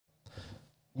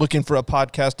Looking for a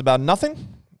podcast about nothing?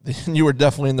 Then you are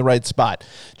definitely in the right spot.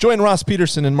 Join Ross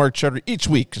Peterson and Mark Charter each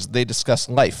week as they discuss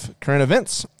life, current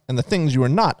events, and the things you are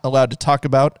not allowed to talk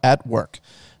about at work.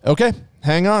 Okay,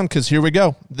 hang on, because here we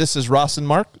go. This is Ross and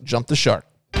Mark, Jump the Shark.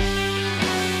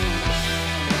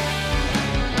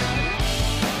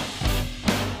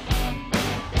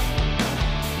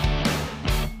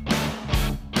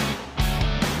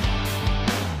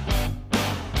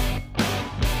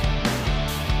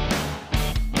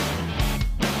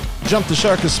 Jump the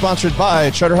Shark is sponsored by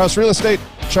Charterhouse Real Estate.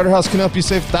 Charterhouse can help you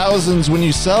save thousands when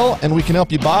you sell, and we can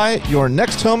help you buy your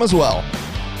next home as well.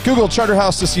 Google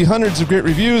Charterhouse to see hundreds of great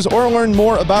reviews or learn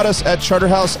more about us at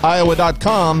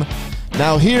charterhouseiowa.com.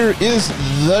 Now here is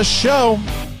the show.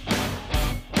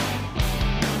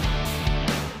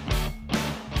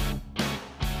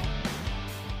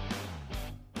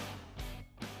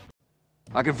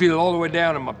 I can feel it all the way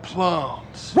down in my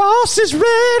plums. Ross is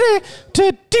ready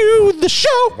to do the show.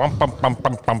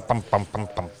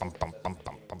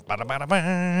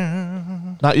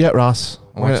 Not yet, Ross.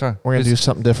 We're going to do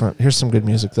something different. Here's some good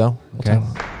music, though. Okay.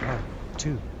 1,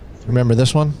 2. Remember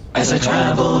this one? As I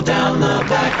travel down the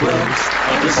back roads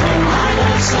of this home I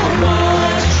love so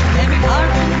much. Every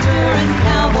carpenter and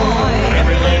cowboy,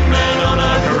 Every lake man on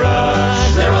a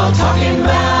garage. They're all talking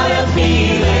about a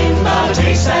feeling, about a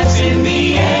taste that's in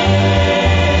the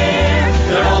air.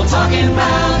 They're all talking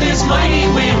about this mighty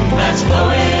wind that's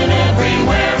blowing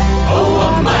everywhere. Oh,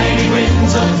 a mighty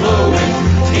wind's a-blowing.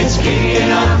 It's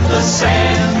kicking up the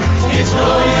sand. It's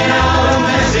blowing out a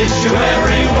message to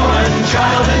every woman,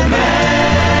 child, and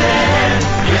man.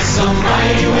 Yes, a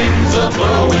mighty wind's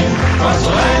a-blowing across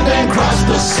the land and across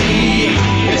the sea.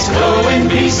 It's blowing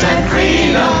peace and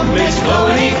freedom. It's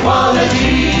blowing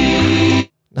equality.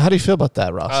 How do you feel about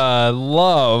that, Ross? I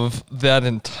love that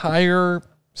entire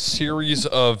series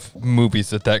of movies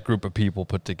that group of people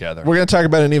put together. We're going to talk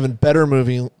about an even better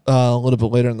movie a little bit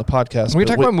later in the podcast. We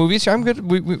talk about movies. I'm good.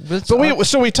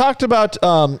 So we talked about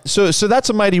so that's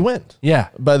A Mighty Wind. Yeah.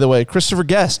 By the way, Christopher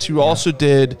Guest, who also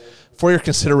did For Your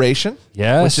Consideration.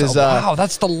 Yes. Which is wow,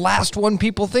 that's the last one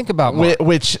people think about. Mark.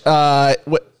 Which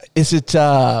what is it?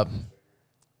 I'm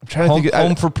trying to think.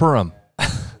 Home for Purim.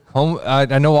 Home.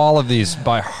 I know all of these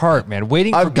by heart, man.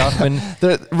 Waiting for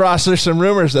Guffman. Ross, there's some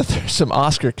rumors that there's some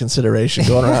Oscar consideration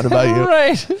going around about you.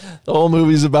 Right. The whole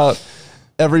movie's about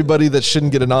everybody that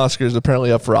shouldn't get an Oscar is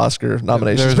apparently up for Oscar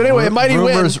nominations. But anyway, A Mighty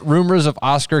Wind. Rumors of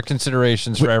Oscar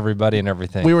considerations for everybody and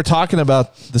everything. We were talking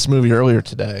about this movie earlier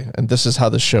today, and this is how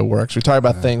this show works. We talk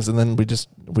about things, and then we just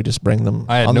bring them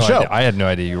on the show. I had no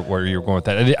idea where you were going with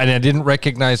that, and I didn't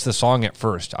recognize the song at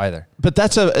first either. But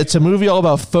it's a movie all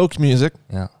about folk music,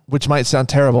 which might sound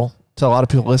terrible to a lot of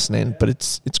people listening, but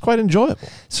it's quite enjoyable.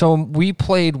 So we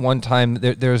played one time.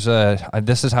 There's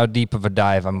this is how deep of a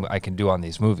dive I can do on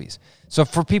these movies. So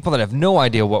for people that have no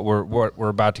idea what we're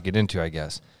about to get into, I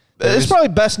guess it's probably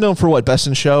best known for what Best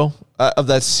in Show of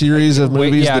that series of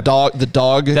movies, the dog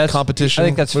competition. I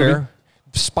think that's fair.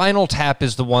 Spinal Tap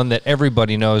is the one that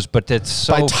everybody knows, but it's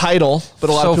so by title, but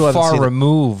a lot of people haven't far seen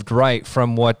removed, right,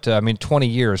 from what 20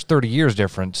 years, 30 years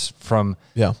difference from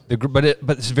the group. But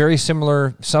it's very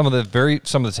similar. Some of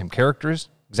the same characters,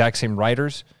 exact same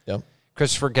writers. Yep.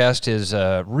 Christopher Guest is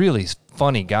a really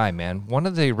funny guy, man. One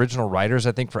of the original writers,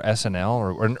 I think, for SNL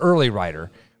or an early writer.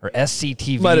 Or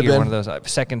SCTV or one of those,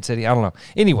 Second City, I don't know.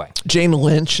 Anyway. Jane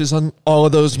Lynch is on all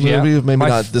of those movies. Maybe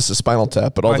not This is Spinal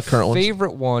Tap, but all the current ones. My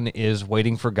favorite one is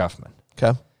Waiting for Guffman.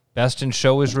 Okay. Best in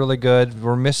Show is really good.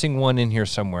 We're missing one in here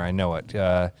somewhere. I know it.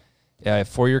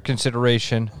 For Your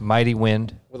Consideration, Mighty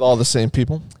Wind. With all the same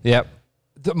people? Yep.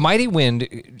 The Mighty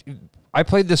Wind, I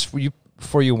played this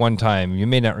for you one time. You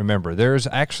may not remember. There's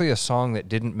actually a song that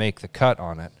didn't make the cut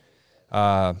on it.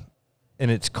 And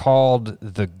it's called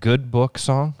the Good Book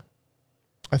song.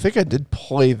 I think I did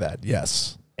play that,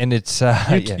 yes. And it's...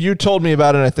 you told me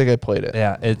about it, and I think I played it.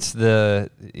 Yeah, it's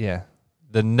the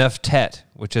Neftet,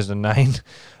 which is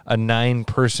a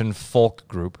nine-person folk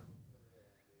group.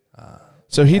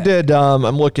 So he did, I'm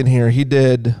looking here, he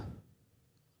did...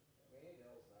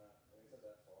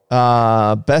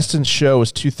 Best in Show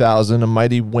was 2000, A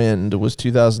Mighty Wind was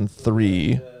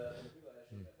 2003...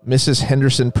 Mrs.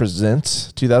 Henderson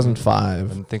Presents,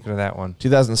 2005. I'm thinking of that one.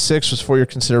 2006 was For Your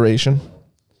Consideration.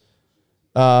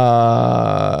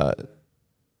 Just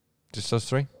those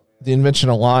three? The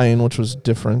Invention of Lying, which was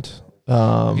different.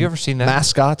 Have you ever seen that?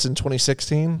 Mascots in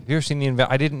 2016. Have you ever seen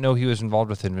I didn't know he was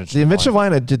involved with Invention. The Invention of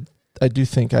Lying, I do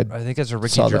think I think that's a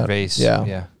Ricky Gervais.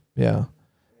 Yeah.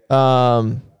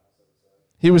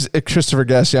 He was Christopher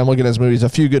Guest. Yeah, I'm looking at his movies. A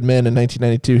Few Good Men in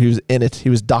 1992. He was in it. He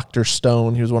was Dr.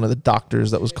 Stone. He was one of the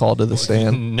doctors that was called to the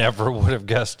stand. Never would have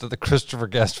guessed that the Christopher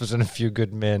Guest was in A Few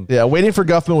Good Men. Yeah, Waiting for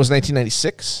Guffman was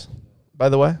 1996, by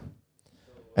the way.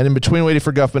 And in between Waiting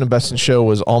for Guffman and Best in Show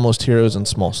was Almost Heroes and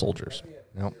Small Soldiers.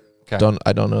 Nope. Okay.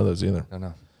 I don't know those either.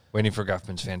 No. Waiting for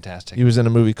Guffman's fantastic. He was in a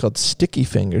movie called Sticky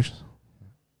Fingers.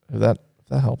 If that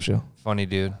helps you. Funny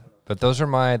dude. But those are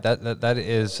my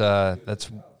that's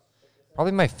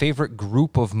probably my favorite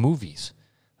group of movies.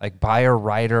 Like by a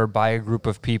writer, by a group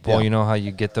of people. Yeah. You know how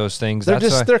you get those things. They're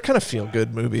kind of feel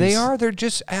good movies. They are. They're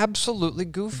just absolutely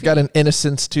goofy. Got an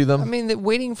innocence to them. I mean,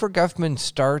 Waiting for Guffman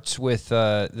starts with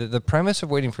the premise of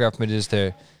Waiting for Guffman is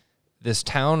this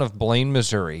town of Blaine,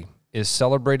 Missouri, is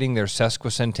celebrating their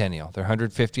sesquicentennial, their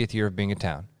 150th year of being a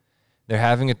town. They're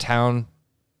having a town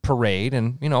parade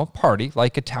and party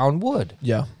like a town would.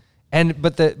 Yeah.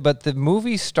 But the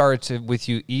movie starts with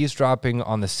you eavesdropping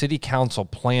on the city council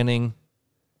planning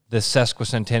the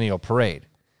sesquicentennial parade.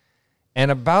 And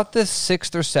about the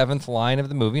 6th or 7th line of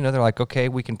the movie, they're like, okay,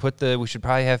 we should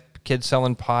probably have kids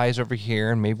selling pies over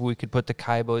here, and maybe we could put the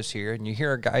kaibos here. And you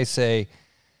hear a guy say,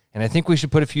 and I think we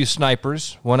should put a few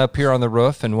snipers, one up here on the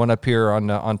roof and one up here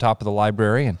on top of the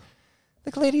library. And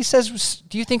the lady says,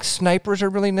 do you think snipers are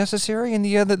really necessary? And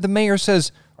the mayor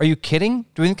says, are you kidding?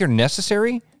 Do you think they're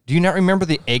necessary? Do you not remember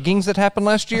the eggings that happened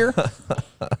last year?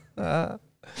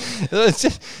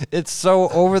 It's so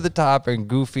over the top and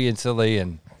goofy and silly.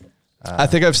 And I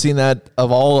think I've seen that.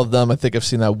 Of all of them, I think I've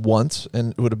seen that once,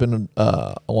 and it would have been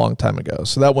a long time ago.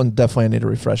 So that one definitely I need a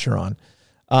refresher on.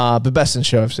 But Best in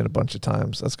Show I've seen a bunch of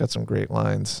times. That's got some great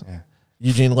lines. Yeah.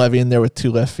 Eugene Levy in there with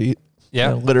 2 left feet.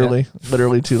 Yeah, literally 2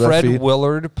 left feet. Fred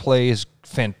Willard plays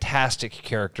fantastic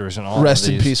characters in all Rest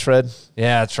of these. in peace, Fred.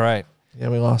 Yeah, that's right. Yeah,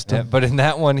 we lost him. Yeah, but in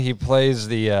that one, he plays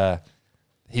the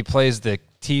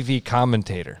TV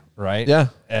commentator, right? Yeah,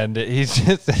 and he's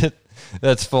just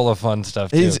that's full of fun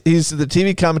stuff too. He's the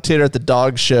TV commentator at the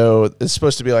dog show. It's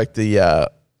supposed to be like the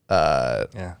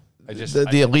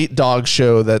the elite dog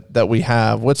show that we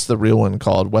have. What's the real one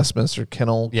called? Westminster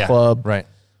Kennel Club, right?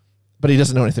 But he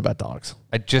doesn't know anything about dogs.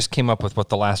 I just came up with what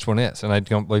the last one is, and I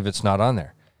don't believe it's not on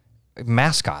there.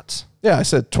 Mascots. Yeah, I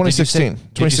said 2016.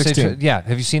 2016. Yeah,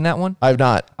 have you seen that one? I've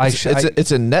not. It's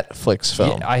a Netflix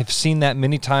film. Yeah, I've seen that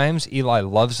many times. Eli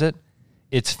loves it.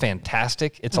 It's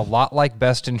fantastic. It's a lot like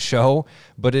Best in Show,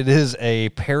 but it is a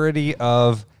parody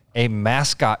of a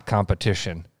mascot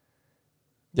competition.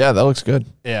 Yeah, that looks good.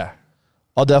 Yeah.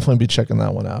 I'll definitely be checking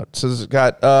that one out. So it's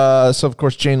got of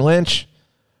course Jane Lynch,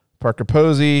 Parker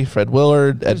Posey, Fred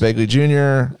Willard, Ed Begley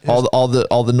Jr. All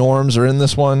the norms are in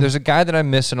this one. There's a guy that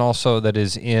I'm missing also that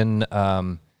is in.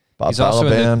 Bob he's also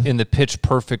Balaban. in the Pitch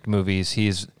Perfect movies.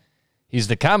 He's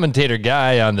the commentator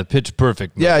guy on the Pitch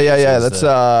Perfect movies. Yeah. That's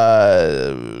I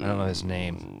don't know his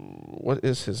name. What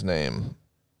is his name?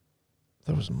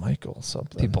 That was Michael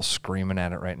something. People screaming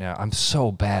at it right now. I'm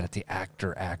so bad at the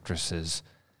actresses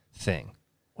thing.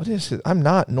 What is it? I'm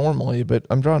not normally, but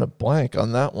I'm drawing a blank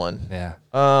on that one.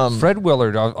 Yeah. Fred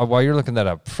Willard, while you're looking that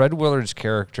up, Fred Willard's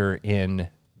character in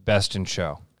Best in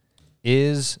Show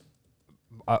is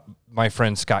my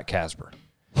friend Scott Casper.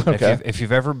 Okay. If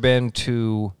you've ever been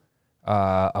to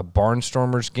a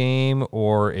Barnstormers game,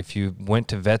 or if you went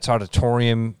to Vets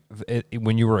Auditorium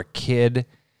when you were a kid,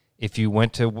 if you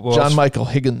went to John Michael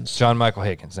Higgins,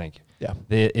 thank you. Yeah.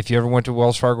 If you ever went to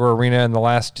Wells Fargo Arena in the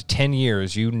last 10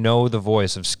 years, you know the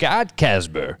voice of Scott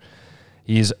Casper.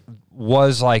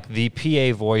 Was like the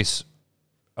PA voice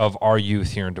of our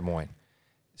youth here in Des Moines.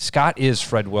 Scott is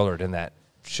Fred Willard in that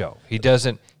show. He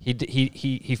doesn't.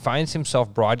 He finds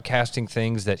himself broadcasting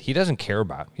things that he doesn't care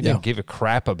about. He doesn't give a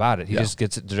crap about it. He just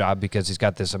gets the job because he's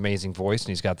got this amazing voice and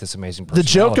he's got this amazing personality.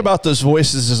 The joke about those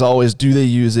voices is always, do they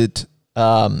use it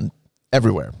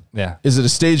everywhere? Yeah. Is it a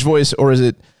stage voice or is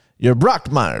it your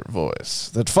Brockmeyer voice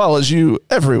that follows you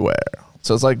everywhere?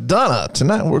 So it's like, Donna,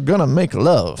 tonight we're going to make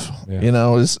love.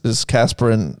 Yeah. Is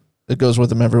Casper, and it goes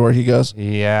with him everywhere he goes?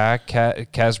 Yeah,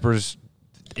 Casper's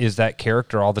is that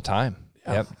character all the time.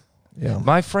 Yeah. Yep. Yeah.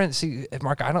 My friends, see,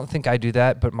 Mark, I don't think I do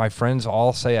that, but my friends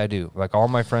all say I do. Like, all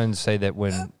my friends say that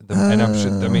when, and I'm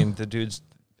sure, I mean, the dudes,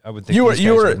 I would think you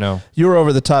were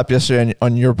over the top yesterday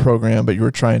on your program, but you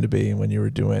were trying to be when you were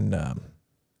doing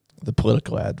the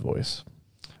political ad voice.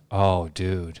 Oh,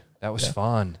 dude, that was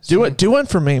fun. Do one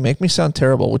for me. Make me sound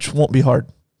terrible, which won't be hard.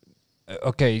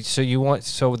 Okay, so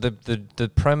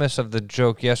the premise of the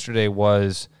joke yesterday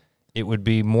was it would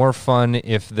be more fun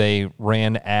if they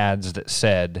ran ads that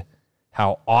said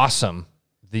how awesome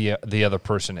the other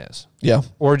person is. Yeah.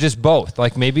 Or just both.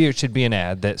 Like, maybe it should be an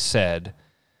ad that said,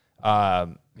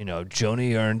 You know,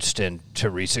 Joni Ernst and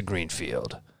Teresa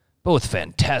Greenfield, both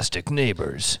fantastic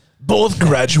neighbors. Both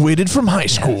graduated from high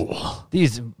school.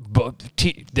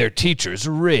 Their teachers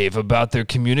rave about their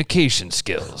communication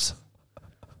skills.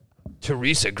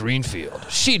 Teresa Greenfield,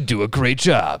 she'd do a great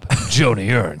job.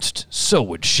 Joni Ernst, so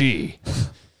would she.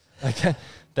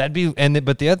 That'd be,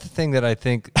 but the other thing that I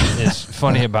think is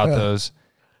funny about those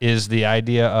is the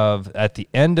idea of at the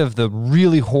end of the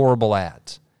really horrible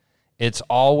ads, it's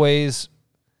always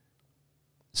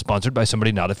sponsored by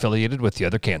somebody not affiliated with the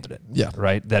other candidate. Yeah.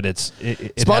 Right? That it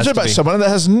sponsored by someone that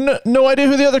has no idea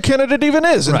who the other candidate even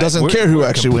is and doesn't care who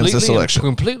actually wins this election.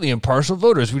 Completely impartial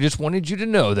voters. We just wanted you to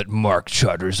know that Mark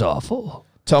Charter's awful.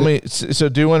 Tell me, so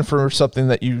do one for something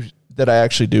that I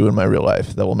actually do in my real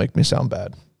life that will make me sound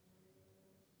bad.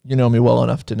 You know me well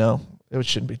enough to know it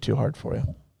shouldn't be too hard for you.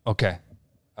 Okay.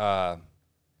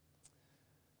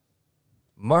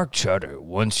 Mark Charter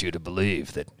wants you to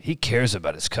believe that he cares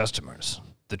about his customers.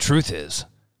 The truth is,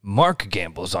 Mark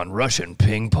gambles on Russian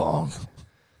ping pong.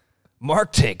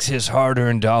 Mark takes his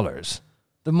hard-earned dollars,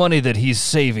 the money that he's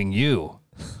saving you,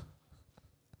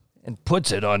 and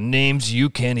puts it on names you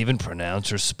can't even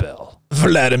pronounce or spell.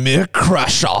 Vladimir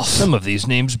Krashov. Some of these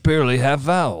names barely have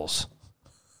vowels.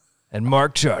 And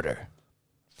Mark Charter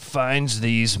finds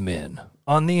these men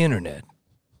on the internet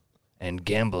and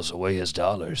gambles away his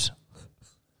dollars.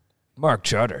 Mark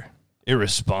Charter,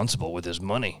 irresponsible with his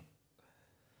money.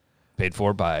 Paid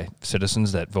for by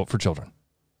citizens that vote for children.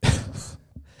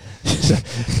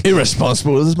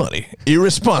 Irresponsible with his money.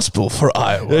 Irresponsible for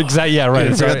Iowa. Exactly. Yeah,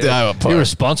 right. Forgot the Iowa part.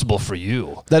 Irresponsible for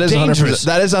you. That is dangerous. 100%.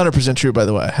 That is 100% true, by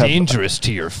the way. Dangerous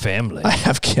to your family. I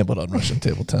have gambled on Russian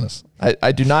table tennis.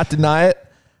 I do not deny it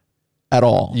at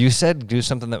all. You said do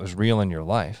something that was real in your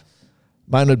life.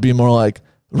 Mine would be more like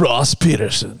Ross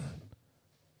Peterson.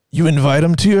 You invite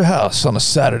him to your house on a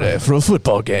Saturday for a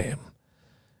football game,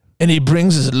 and he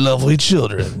brings his lovely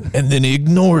children, and then he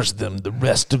ignores them the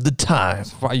rest of the time.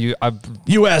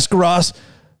 You ask Ross,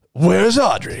 where's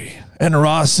Audrey? And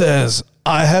Ross says,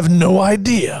 I have no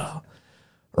idea.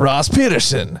 Ross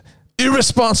Peterson,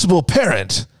 irresponsible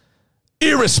parent,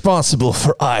 irresponsible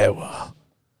for Iowa.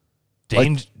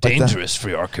 Dangerous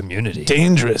for our community.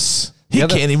 Dangerous. He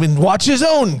can't even watch his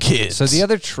own kids. So the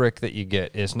other trick that you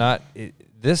get is not...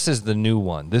 This is the new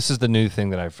one. This is the new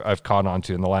thing that I've caught on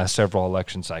to in the last several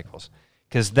election cycles.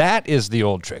 Because that is the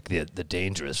old trick, the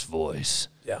dangerous voice.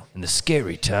 Yeah. And the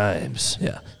scary times.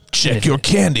 Yeah. Check your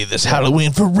candy this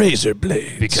Halloween for razor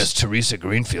blades. Because Teresa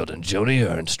Greenfield and Joni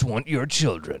Ernst want your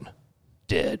children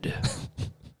dead.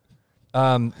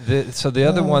 So the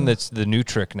other one that's the new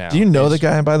trick now. Do you know the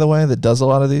guy, by the way, that does a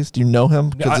lot of these? Do you know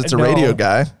him? Because it's a radio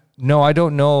guy. No, I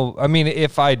don't know. I mean,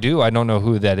 if I do, I don't know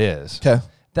who that is. Okay.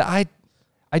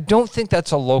 I don't think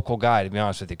that's a local guy, to be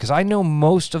honest with you, because I know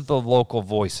most of the local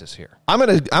voices here. I'm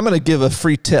gonna give a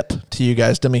free tip to you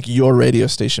guys to make your radio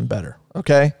station better.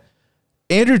 Okay,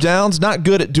 Andrew Downs not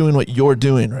good at doing what you're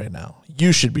doing right now.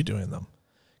 You should be doing them,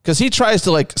 because he tries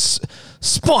to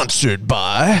sponsored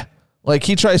by,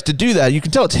 he tries to do that. You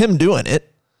can tell it's him doing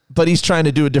it, but he's trying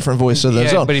to do a different voice of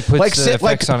his own. But he puts the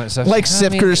effects on it. So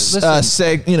Sipker's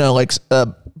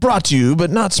brought to you,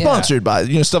 but not sponsored by,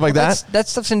 stuff like that. That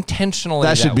stuff's intentionally.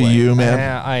 That should be you,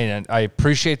 man. I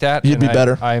appreciate that. You'd be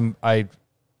better. I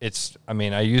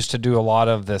used to do a lot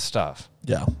of this stuff.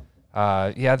 Yeah.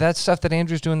 That stuff that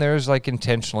Andrew's doing there is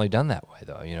intentionally done that way,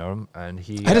 though, and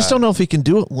I just don't know if he can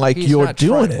do it like you're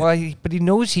doing it. Well, but he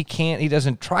knows he can't. He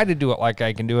doesn't try to do it like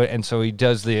I can do it, and so he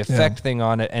does the effect thing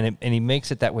on it, and he makes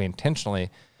it that way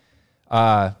intentionally.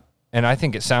 And I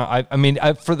think it sounds.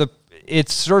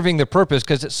 It's serving the purpose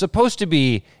because it's supposed to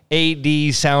be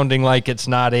AD sounding like it's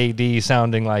not AD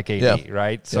sounding like AD,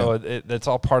 right? So that's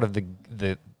all part of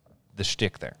the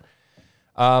shtick there.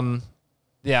 I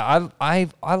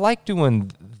like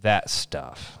doing that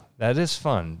stuff. That is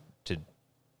fun to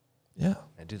and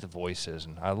do the voices,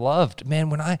 and I loved,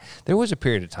 man, there was a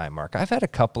period of time, Mark, I've had a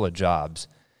couple of jobs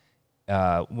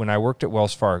when I worked at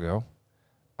Wells Fargo.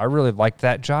 I really liked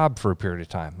that job for a period of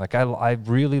time. I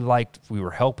really liked, we were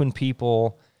helping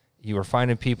people. You were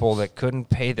finding people that couldn't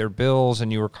pay their bills,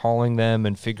 and you were calling them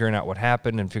and figuring out what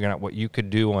happened and figuring out what you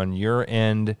could do on your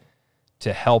end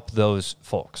to help those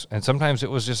folks. And sometimes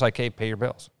it was just like, hey, pay your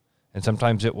bills. And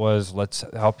sometimes it was, let's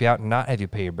help you out and not have you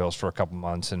pay your bills for a couple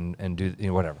months and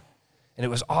do whatever. And it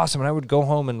was awesome. And I would go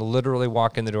home and literally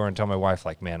walk in the door and tell my wife,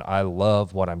 man, I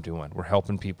love what I'm doing. We're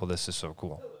helping people. This is so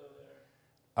cool.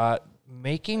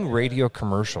 Making radio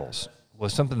commercials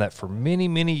was something that for many,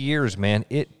 many years, man,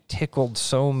 it tickled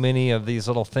so many of these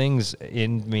little things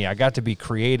in me. I got to be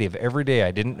creative every day.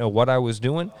 I didn't know what I was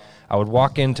doing. I would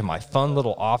walk into my fun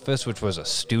little office, which was a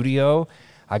studio.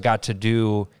 I got to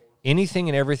do anything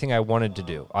and everything I wanted to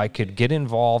do. I could get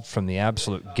involved from the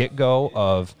absolute get-go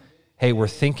of, hey, we're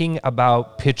thinking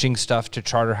about pitching stuff to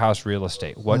Charterhouse Real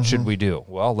Estate. What should we do?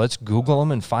 Well, let's Google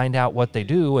them and find out what they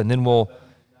do, and then we'll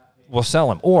sell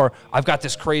them. Or I've got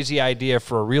this crazy idea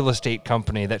for a real estate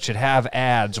company that should have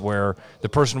ads where the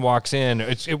person walks in.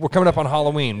 We're coming up on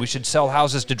Halloween. We should sell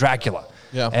houses to Dracula.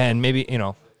 Yeah. And maybe,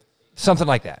 something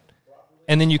like that.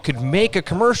 And then you could make a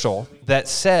commercial that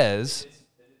says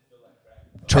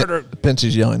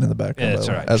Ben's yelling in the background, that's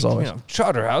right. as always.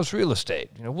 Charterhouse Real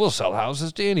Estate. We'll sell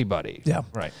houses to anybody. Yeah.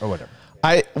 Right. Or whatever.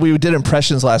 We did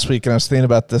impressions last week, and I was thinking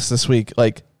about this week.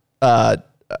 Like, I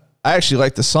actually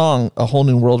like the song "A Whole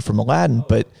New World" from Aladdin,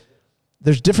 but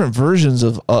there's different versions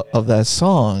of that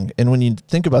song. And when you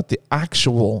think about the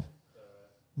actual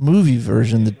movie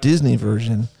version, the Disney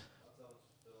version,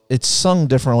 it's sung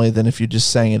differently than if you just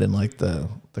sang it in like the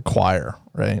choir,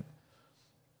 right?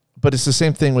 But it's the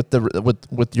same thing with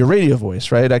with your radio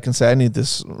voice, right? I can say I need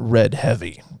this red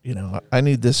heavy, I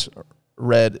need this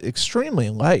red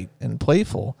extremely light and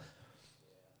playful.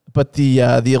 But the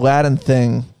Aladdin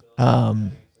thing.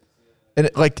 And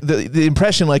the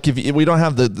impression, like if we don't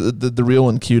have the real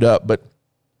one queued up, but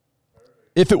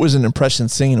if it was an impression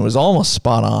singing, it was almost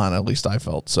spot on. At least I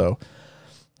felt so.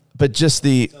 But just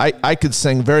I could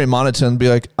sing very monotone and be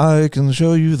like, I can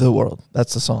show you the world.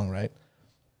 That's the song, right?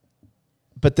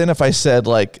 But then if I said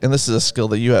and this is a skill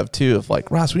that you have too, of like,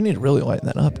 Ross, we need to really lighten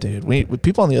that up, dude.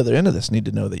 People on the other end of this need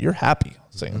to know that you're happy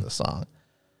singing the song.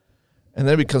 And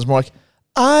then it becomes more like,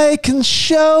 I can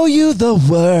show you the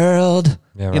world.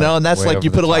 Yeah, right. And that's Way like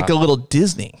you over put the a top. little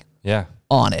Disney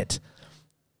on it.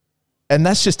 And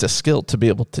that's just a skill to be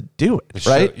able to do it,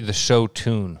 right? The show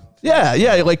tune.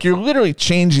 Yeah. Like you're literally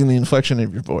changing the inflection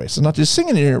of your voice and not just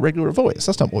singing in your regular voice.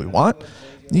 That's not what we want.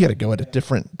 You got to go at a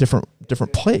different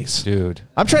place. Dude.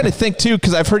 I'm trying to think too,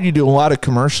 because I've heard you do a lot of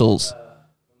commercials.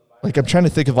 Like I'm trying to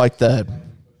think of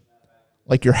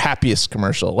your happiest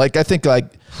commercial. Like I think like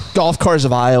Golf Cars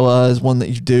of Iowa is one that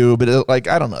you do, but I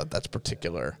don't know if that's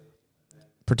particularly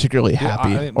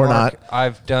happy or Mark, not.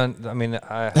 I've done,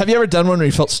 Have you ever done one where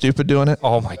you felt stupid doing it?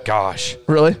 oh my gosh.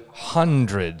 Really?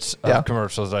 Hundreds Yeah. of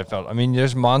commercials I felt.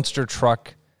 There's Monster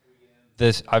Truck.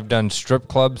 I've done strip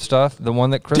club stuff. The one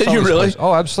that Chris Did you always really? plays.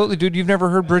 Oh, absolutely, dude. You've never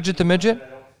heard Bridget the Midget?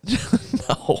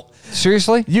 No.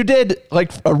 Seriously? You did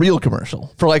like a real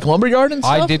commercial for like Lumberyard and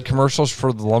stuff? I did commercials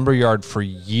for the Lumberyard for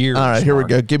years. All right, here we Mark.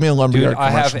 go. Give me a Lumberyard Dude, I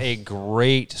commercial. have a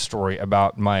great story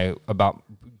about I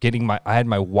had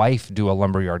my wife do a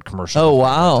Lumberyard commercial. Oh, one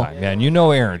wow. time. Man,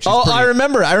 Aaron. She's Oh, pretty, I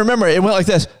remember. It went like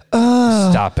this.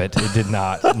 Stop it. It did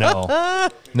not.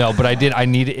 No, but I did.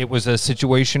 It was a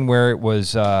situation where it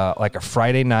was like a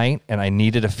Friday night and I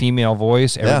needed a female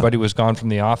voice. Everybody was gone from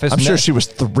the office. I'm sure she was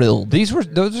thrilled. Those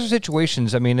are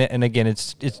situations. And again,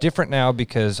 it's different now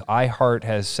because iHeart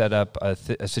has set up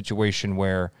a situation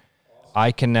where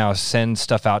I can now send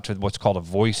stuff out to what's called a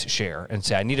voice share and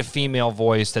say, I need a female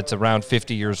voice that's around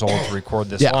 50 years old to record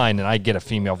this line, and I get a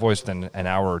female voice within an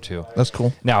hour or two. That's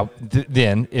cool. Now,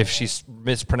 then, if she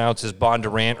mispronounces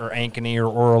Bondurant or Ankeny or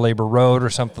Oral Labor Road or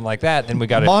something like that, then we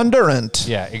got it. Bondurant.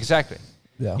 Yeah, exactly.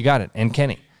 Yeah. You got it. And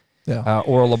Kenny. Yeah.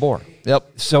 Oral Labor.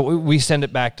 Yep. So we send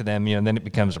it back to them, and then it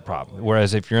becomes a problem.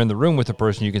 Whereas if you're in the room with the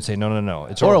person, you can say, no,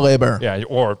 it's Oral labor. Yeah,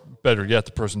 or better yet,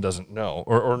 the person doesn't know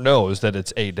or knows that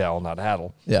it's Adele, not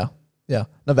Haddle. Yeah.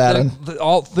 Nevada.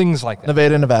 All things like that.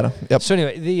 Nevada. Yep. So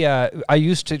anyway, I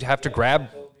used to have to grab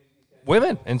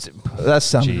women, and That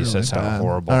sounds Jeez, really that sounded bad.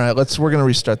 horrible. All right, we're going to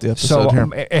restart the episode so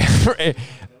here.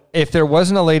 if there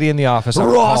wasn't a lady in the office, I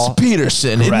would Ross call-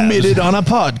 Peterson admitted on a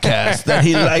podcast that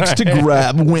he likes to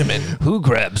grab women. Who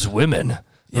grabs women?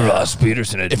 Ross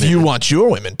Peterson admitted. If you want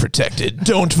your women protected,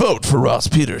 don't vote for Ross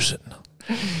Peterson.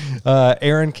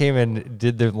 Aaron came and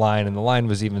did the line, and the line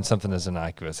was even something as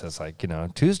innocuous as like,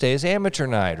 Tuesday is amateur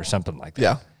night or something like that.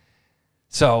 Yeah.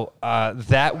 So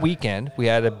that weekend, we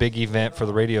had a big event for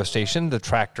the radio station, the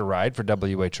tractor ride for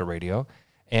WHO Radio.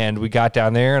 And we got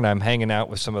down there, and I'm hanging out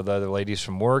with some of the other ladies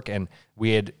from work. And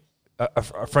we had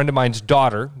a friend of mine's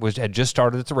daughter had just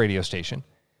started at the radio station,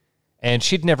 and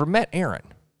she'd never met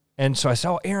Aaron. And so I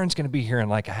said, Aaron's going to be here in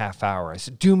like a half hour. I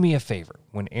said, do me a favor.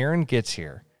 When Aaron gets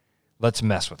here, let's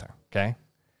mess with her, okay?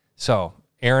 So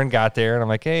Aaron got there, and I'm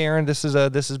like, hey, Aaron, this is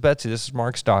Betsy. This is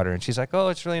Mark's daughter. And she's like, oh,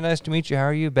 it's really nice to meet you. How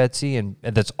are you, Betsy? And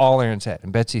that's all Aaron said.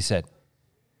 And Betsy said,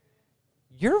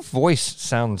 your voice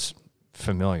sounds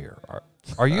familiar.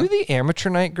 Are you the amateur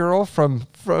night girl from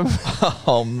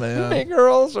Oh man. Big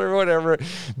Girls or whatever?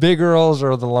 Big Girls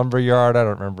or the Lumberyard? I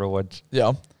don't remember which.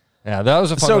 Yeah. Yeah, that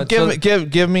was a fun So one.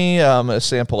 give me a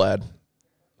sample ad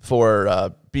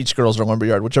for Beach Girls or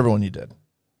Lumberyard, whichever one you did.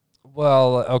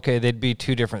 Well, okay, they'd be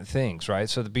two different things, right?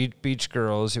 So the Beach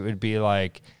Girls, it would be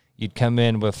like you'd come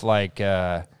in with like,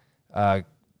 the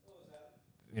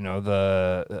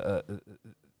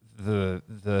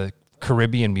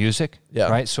Caribbean music, Yeah.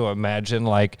 right? So imagine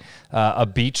like a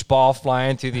beach ball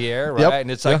flying through the air, right? Yep. And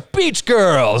it's like Beach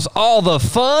Girls, all the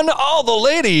fun, all the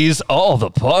ladies, all the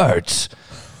parts.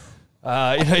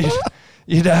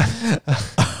 You'd And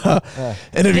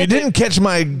if you didn't catch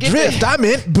my drift, I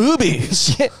meant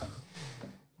boobies.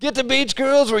 get the Beach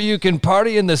Girls where you can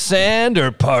party in the sand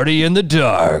or party in the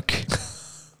dark.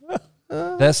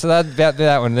 That's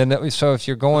that one. Then so if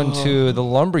you're going to the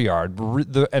Lumberyard,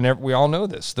 and we all know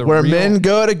this, Where men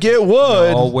go to get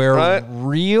wood. Oh, where right?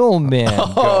 real men go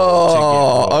to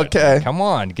get wood. Okay. Come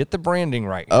on, get the branding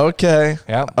right. Okay.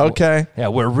 Yeah. Okay. Yeah,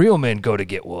 where real men go to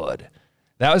get wood.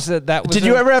 That was Did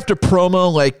you ever have to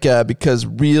promo because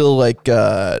real like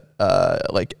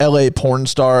LA porn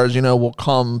stars, will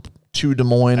come to Des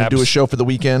Moines and do a show for the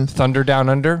weekend? Thunder Down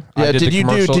Under? Yeah. Did you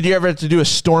ever have to do a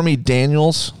Stormy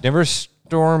Daniels? Never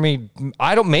Stormy.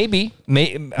 I don't. Maybe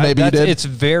you did. It's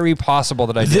very possible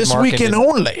that I did. This Mark, weekend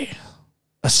only,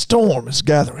 a storm is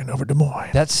gathering over Des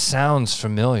Moines. That sounds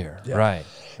familiar. Yeah.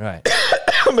 Right.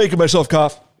 I'm making myself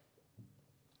cough.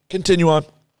 Continue on.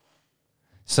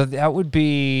 So that would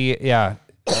be, yeah.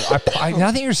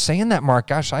 Now that you're saying that, Mark,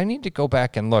 gosh, I need to go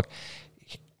back and look.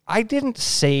 I didn't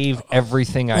save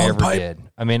everything I ever did.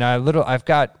 I mean, I would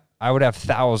have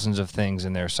thousands of things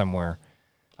in there somewhere.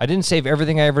 I didn't save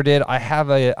everything I ever did. I have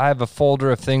a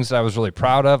folder of things that I was really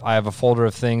proud of. I have a folder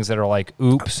of things that are like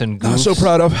oops and goofs. I'm so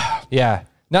proud of. Yeah.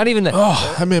 Not even that.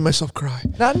 Oh, I made myself cry.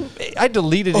 I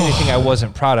deleted anything I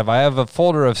wasn't proud of. I have a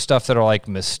folder of stuff that are like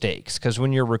mistakes. Because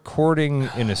when you're recording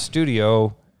in a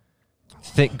studio,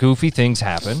 goofy things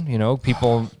happen.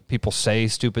 People say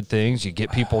stupid things. You get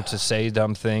people to say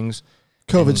dumb things.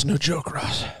 COVID's no joke,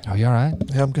 Ross. Oh, you all right?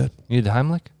 Yeah, I'm good. You need the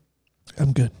Heimlich?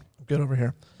 I'm good. I'm good over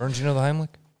here. Burns, you know the Heimlich?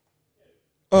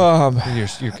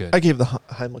 You're good. I gave the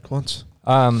Heimlich once.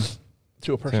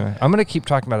 To a person. Anyway, I'm going to keep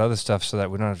talking about other stuff so that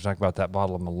we don't have to talk about that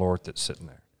bottle of Malort that's sitting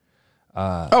there.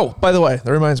 Oh, by the way,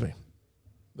 that reminds me.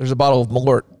 There's a bottle of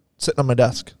Malort sitting on my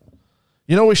desk.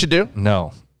 You know what we should do?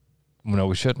 No,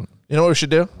 we shouldn't. You know what we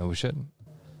should do? No, we shouldn't.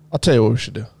 I'll tell you what we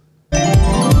should do.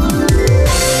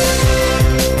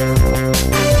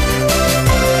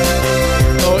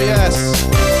 Oh, yes.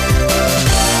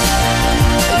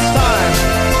 It's time.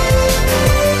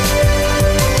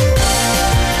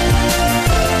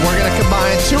 We're going to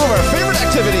combine two of our favorite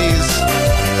activities,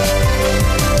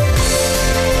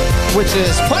 which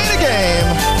is playing a game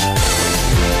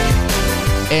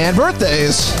and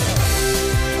birthdays.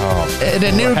 Oh, And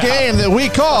a new game that we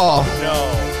call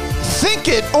Think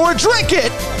It or Drink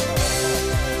It.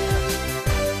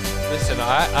 listen,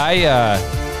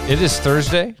 it is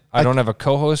Thursday. I don't have a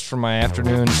co-host for my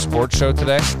afternoon sports show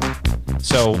today,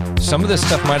 so some of this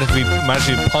stuff might have to be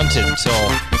punted until.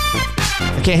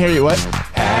 I can't hear you. What?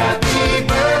 Happy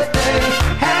birthday,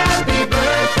 happy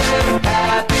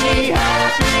birthday,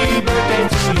 happy birthday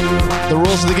to you. The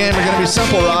rules of the game are going to be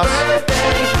simple, Ross.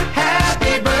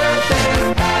 Happy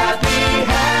birthday,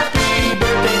 happy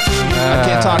birthday to you. I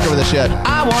can't talk over this yet.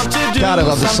 I want to do God, I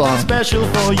love this something song. special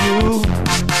for you.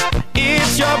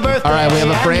 It's your birthday. All right, we have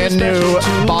a brand new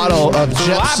bottle of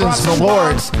Jepson's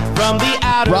Malort. From the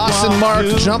outer Ross and Mark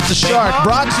Jump the Shark,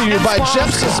 brought to you by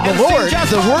Jepson's Malort,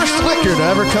 the worst liquor to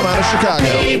ever come out of Chicago.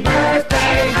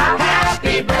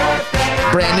 Happy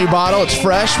birthday. Brand new bottle, it's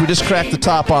fresh. We just cracked the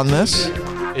top on this.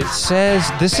 It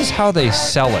says this is how they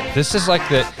sell it. This is like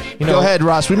the Go ahead,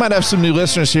 Ross. We might have some new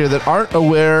listeners here that aren't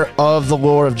aware of the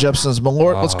lore of Jepson's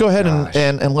Malort. Let's go ahead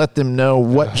and let them know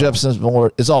what Jepson's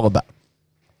Malort is all about.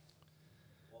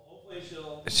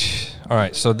 All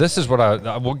right, so this is what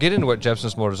we'll get into what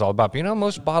Jepson's Malort is all about. But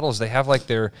most bottles, they have like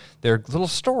their little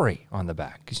story on the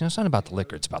back. Because it's not about the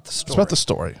liquor, it's about the story. It's about the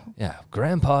story. Yeah,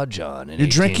 Grandpa John in You're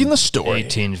drinking the story.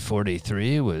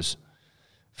 1843 was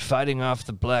fighting off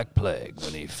the Black Plague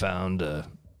when he found a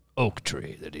oak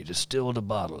tree that he distilled a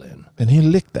bottle in. And he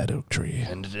licked that oak tree.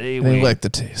 And today And he liked the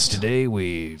taste. Today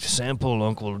we sample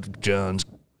Uncle John's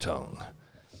tongue.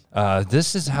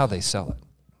 This is how they sell it.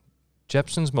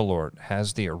 Jepson's Malort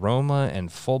has the aroma and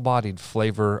full-bodied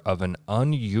flavor of an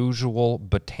unusual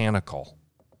botanical.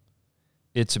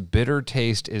 Its bitter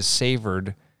taste is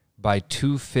savored by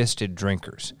two-fisted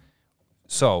drinkers.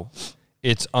 So,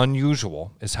 It's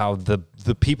unusual is how the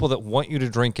people that want you to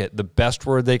drink it, the best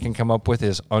word they can come up with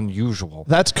is unusual.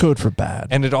 That's code for bad.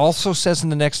 And it also says in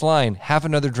the next line, have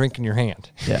another drink in your hand.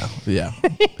 Yeah.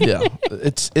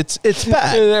 It's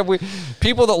bad.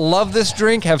 People that love this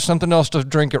drink have something else to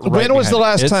drink it right When was the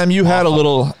behind it. last time you had a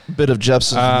little bit of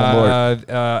Jepson from the Lord?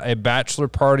 A bachelor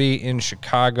party in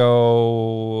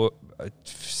Chicago,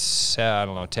 I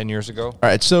don't know, 10 years ago. All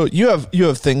right, so you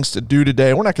have things to do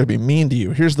today. We're not going to be mean to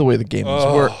you. Here's the way the game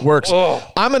works.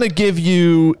 I'm going to give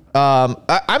you. I'm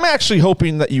actually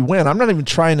hoping that you win. I'm not even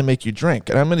trying to make you drink,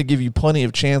 and I'm going to give you plenty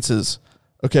of chances,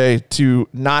 okay, to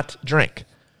not drink.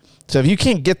 So if you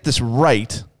can't get this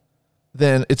right,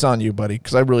 then it's on you, buddy,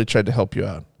 because I really tried to help you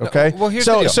out. Okay. Well, here's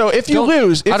the deal. So if you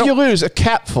lose, a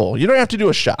capful, you don't have to do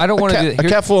a shot. I don't want to do a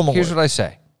capful of Malort. Here's what I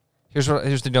say. Here's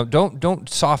the deal. Don't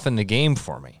soften the game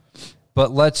for me,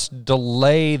 but let's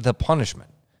delay the punishment.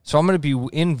 So I'm going to be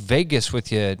in Vegas with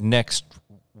you next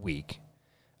week.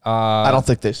 I don't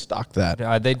think they stock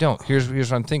that. They don't. Here's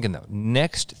what I'm thinking though.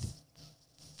 Next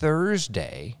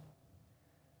Thursday,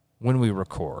 when we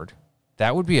record,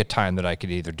 that would be a time that I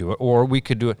could either do it, or we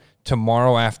could do it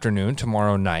tomorrow afternoon,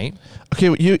 tomorrow night. Okay,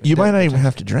 well, you might not even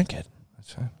have to drink it.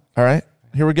 That's fine. All right,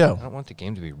 here we go. I don't want the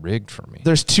game to be rigged for me.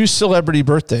 There's 2 celebrity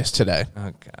birthdays today.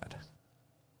 Oh, God.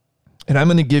 And I'm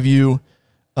going to give you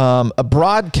a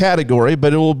broad category,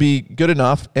 but it will be good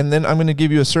enough. And then I'm going to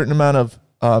give you a certain amount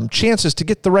of chances to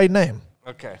get the right name.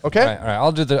 Okay. Okay? All right.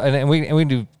 I'll do and we can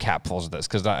do capfuls of this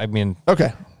because, I mean.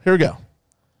 Okay, here we go.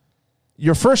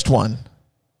 Your first one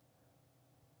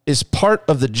is part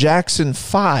of the Jackson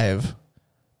 5,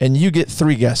 and you get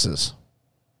 3 guesses.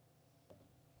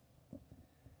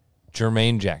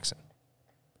 Jermaine Jackson.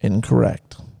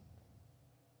 Incorrect.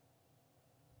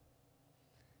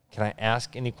 Can I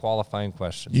ask any qualifying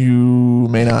questions? You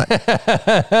may not.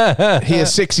 He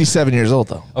is 67 years old,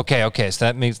 though. Okay. So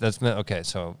that means okay.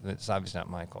 So it's obviously not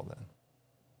Michael then.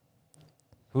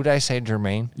 Who did I say,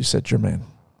 Jermaine? You said Jermaine.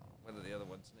 What are the other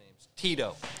ones' names?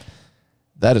 Tito.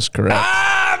 That is correct.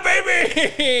 Ah,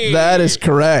 baby! That is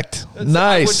correct.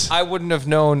 Nice. I wouldn't have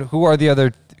known. Who are the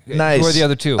other? Nice. Who are the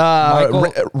other two? Michael.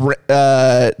 Michael?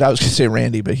 I was going to say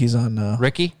Randy, but he's on.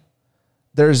 Ricky?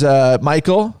 There's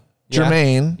Michael,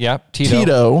 Jermaine. Yep.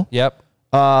 Tito. Yep.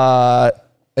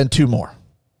 And 2 more.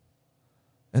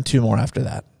 And 2 more after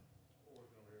that.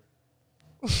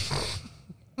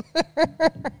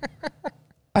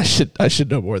 I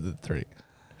should know more than 3.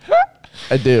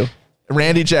 I do.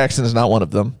 Randy Jackson is not one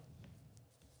of them.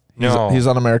 He's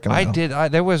on American Idol. I did.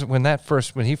 There was when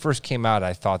he first came out.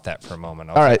 I thought that for a moment.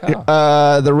 All right. Like,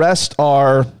 oh. The rest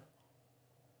are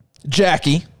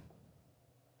Jackie.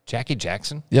 Jackie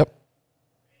Jackson. Yep.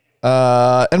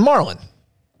 And Marlon.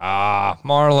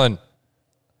 Marlon.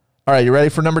 All right. You ready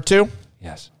for number 2?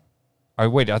 Yes. All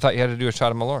right, wait. I thought you had to do a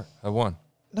shot of Malort. I won.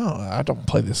 No, I don't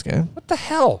play this game. What the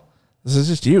hell? This is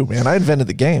just you, man. I invented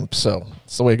the game, so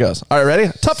that's the way it goes. All right, ready?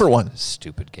 Tougher one.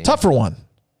 Stupid game. Tougher one.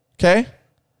 Okay?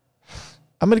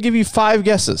 I'm going to give you 5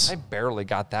 guesses. I barely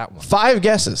got that one. 5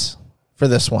 guesses for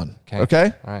this one.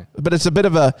 Okay? All right. But it's a bit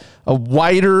of a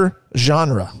wider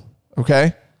genre.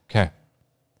 Okay? Okay.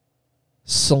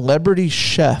 Celebrity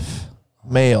chef,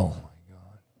 male. Oh, my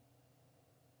God.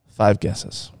 5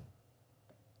 guesses.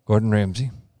 Gordon Ramsay.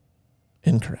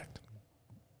 Incorrect.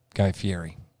 Guy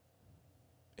Fieri.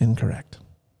 Incorrect.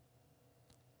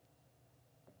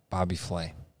 Bobby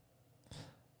Flay.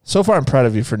 So far, I'm proud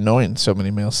of you for knowing so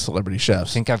many male celebrity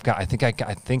chefs. I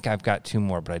think I've got 2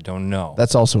 more, but I don't know.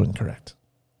 That's also incorrect.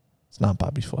 It's not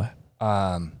Bobby Flay.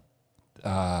 My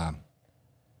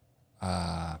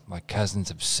cousin's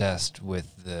obsessed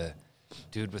with the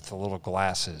dude with the little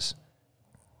glasses.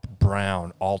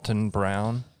 Brown. Alton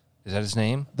Brown. Is that his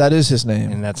name? That is his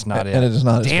name. And that's not it. And it is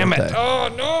not his Damn birthday. it.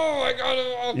 Oh, no. I got it.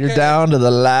 Okay. You're down to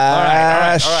the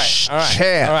last all right.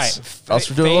 chance.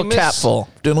 Also, we're doing a little capful.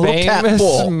 Doing a little Famous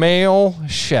capful. male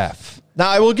chef. Now,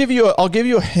 I'll give you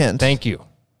a hint. Thank you.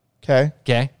 Okay.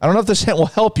 Okay. I don't know if this hint will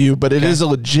help you, but it is a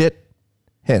legit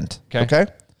hint. Okay.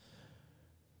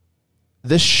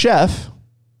 This chef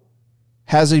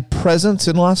has a presence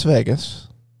in Las Vegas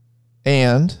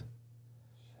and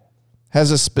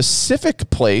has a specific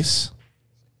place.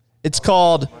 It's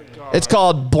called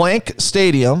Blank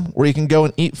Stadium, where you can go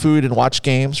and eat food and watch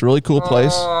games. Really cool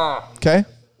place. Okay?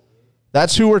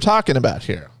 That's who we're talking about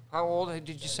here. How old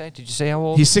did you say? Did you say how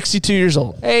old? He's 62 years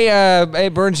old. Hey,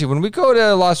 Bernsey, when we go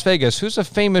to Las Vegas, who's a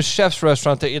famous chef's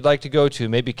restaurant that you'd like to go to,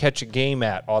 maybe catch a game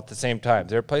at all at the same time? Is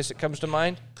there a place that comes to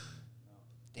mind?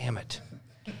 Damn it.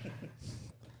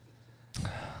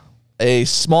 A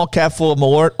small cap full of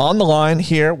Malort on the line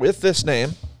here with this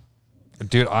name.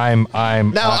 Dude, I'm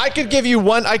Now I could give you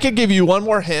one. I could give you one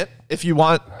more hint if you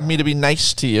want me to be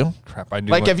nice to you. crap. I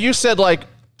do. Like if you said like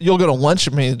you'll go to lunch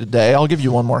with me today, I'll give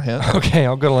you one more hint. okay,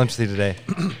 I'll go to lunch with you today.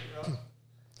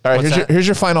 All right, What's here's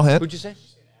your final hint. What'd you say?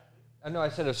 I know. I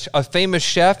said a famous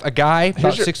chef, a guy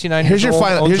about 69 here's years your old.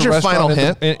 final- owns here's a your restaurant final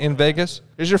in hint. in Vegas.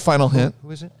 Here's your final hint.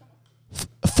 Who is it?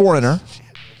 A foreigner.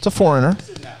 It's a foreigner.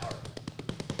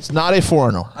 It's not a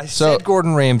foreigner. I said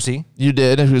Gordon Ramsay. You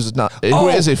did. Who's not? Who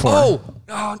is a foreigner?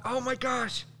 Oh my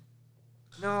gosh!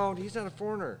 No, he's not a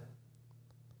foreigner.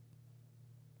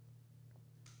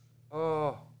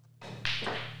 Oh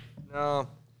no.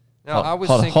 I was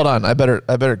thinking. Hold on. I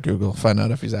better Google find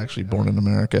out if he's actually born in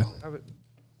America.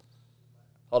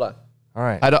 Hold on. All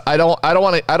right. I don't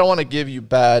want to give you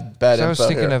bad So info I was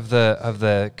thinking here. of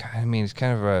the. I mean, it's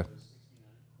kind of a.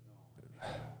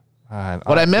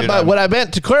 What I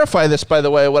meant to clarify this, by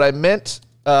the way, what I meant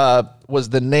was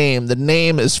the name. The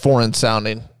name is foreign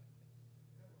sounding.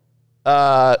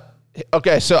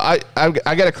 Okay, so I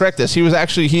got to correct this. He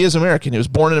is American. He was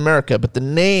born in America, but the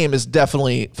name is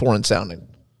definitely foreign sounding.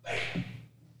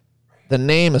 The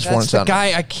name is foreign That's the sounding.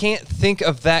 guy. I can't think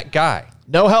of that guy.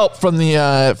 No help from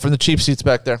the cheap seats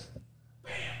back there.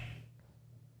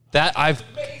 That I've.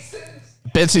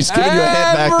 Benson's giving you a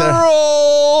hint back there.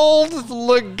 Emerald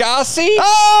Lagasse.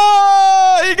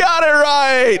 Oh, you got it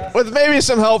right. With maybe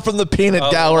some help from the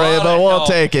peanut gallery, but we'll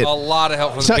take it. A lot of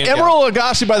help from So the peanut Emerald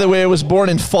Lagasse, by the way, was born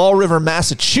in Fall River,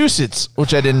 Massachusetts,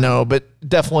 which I didn't know, but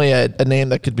definitely a name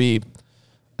that could be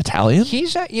Italian.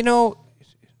 He's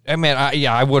I mean,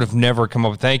 I would have never come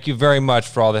up with. Thank you very much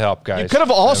for all the help, guys. You could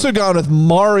have also gone with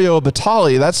Mario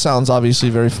Batali. That sounds obviously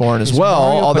very foreign as well,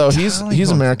 Mario although Batali he's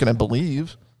one? American, I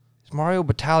believe. It's Mario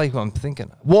Batali who I'm thinking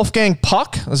of. Wolfgang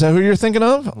Puck, is that who you're thinking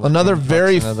of? Another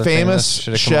very Another famous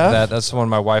Should have come up with chef. that. That's the one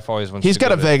my wife always wants. He's to got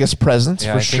go a to. Vegas presence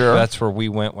Yeah, for I think sure. that's where we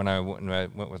went when I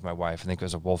went with my wife. I think it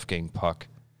was a Wolfgang Puck.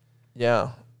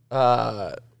 Yeah.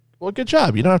 Well, good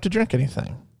job. You don't have to drink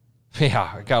anything.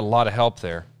 Yeah, I got a lot of help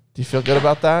there. Do you feel good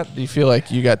about that? Do you feel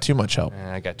like you got too much help?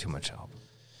 I got too much help.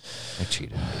 I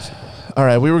cheated, basically. All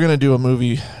right, we were going to do a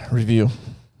movie review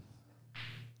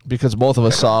because both of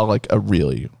us saw like a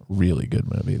really, really good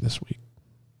movie this week.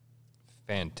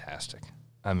 Fantastic.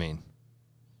 I mean,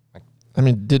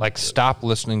 stop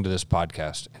listening to this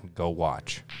podcast and go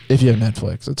watch. If you have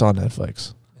Netflix, it's on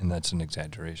Netflix. And that's an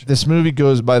exaggeration. This movie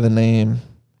goes by the name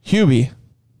Hubie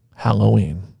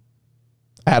Halloween.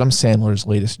 Adam Sandler's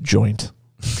latest joint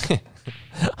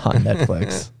on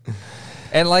Netflix.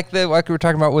 And like we were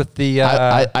talking about with the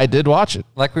I did watch it.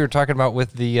 like we were talking about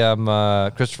with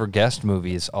the Christopher Guest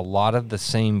movies, a lot of the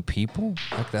same people,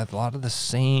 like that, a lot of the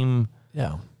same.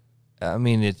 Yeah. I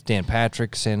mean, it's Dan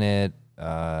Patrick's in it,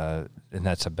 and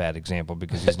that's a bad example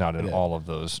because he's not in all of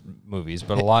those movies.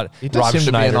 But a lot. He does seem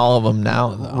to be in all of them now,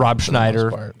 though. Rob for the most Schneider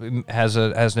part. has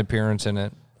an appearance in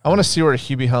it. I want to see where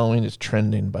Hubie Halloween is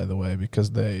trending, by the way,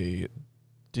 because they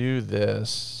do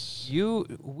this.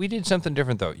 We did something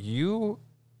different though.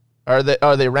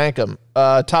 They rank them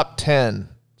top 10.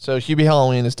 So Hubie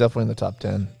Halloween is definitely in the top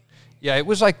 10. Yeah, it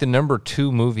was like the number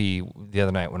 2 movie the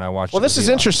other night when I watched. Well, this is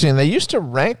interesting. They used to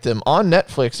rank them on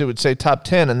Netflix. It would say top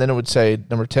 10, and then it would say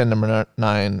number 10, number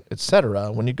 9,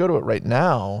 etc. When you go to it right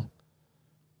now,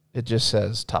 it just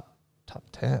says top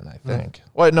 10, I think.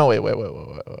 Wait, no, wait.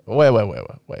 Whoa.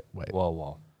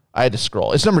 I had to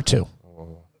scroll. It's number 2.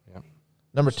 Yep.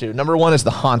 Number 2. Number 1 is The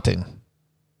Haunting.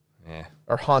 Yeah.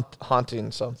 Or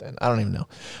haunting something. I don't even know.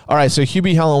 All right, so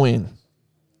Hubie Halloween.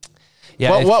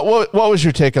 Yeah. What was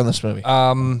your take on this movie?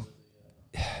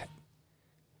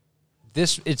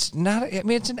 It's not. I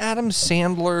mean, it's an Adam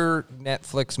Sandler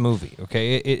Netflix movie.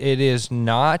 Okay, it is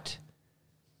not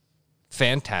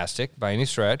fantastic by any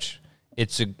stretch.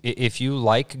 If you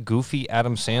like goofy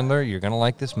Adam Sandler, you're gonna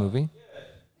like this movie.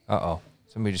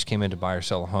 Somebody just came in to buy or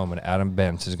sell a home, and Adam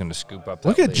Bentz is gonna scoop up.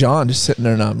 Look at John just sitting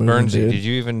there not moving, Burns, dude. did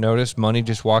you even notice Money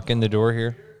just walk in the door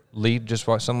here?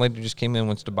 Some lady just came in,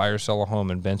 wants to buy or sell a home,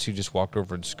 and Bensy just walked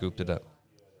over and scooped it up.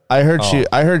 I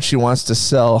heard she wants to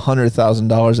sell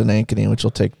 $100,000 in Ankeny, which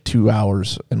will take 2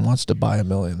 hours, and wants to buy $1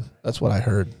 million. That's what I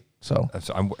heard. So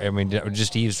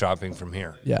Just eavesdropping from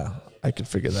here. yeah, I could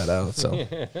figure that out. So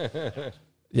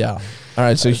yeah. All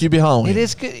right. So Hubie Halloween. It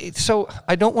is good. So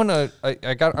I don't want to.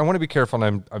 I want to be careful.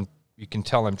 And you can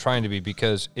tell I'm trying to be,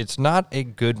 because it's not a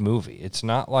good movie. It's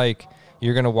not like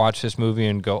you're going to watch this movie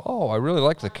and go, "Oh, I really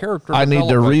like the character." I need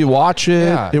to rewatch it.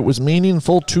 Yeah. It was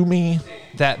meaningful to me.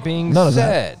 That being None of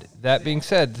said,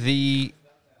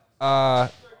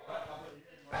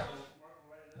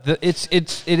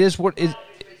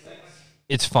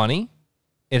 it's funny.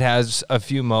 It has a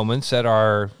few moments that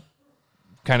are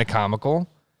kind of comical.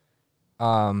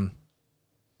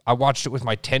 I watched it with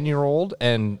my 10-year-old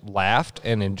and laughed,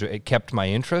 and it kept my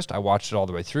interest. I watched it all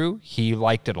the way through. He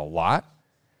liked it a lot.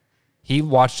 He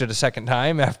watched it a second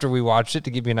time after we watched it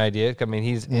to give you an idea. I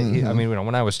mean,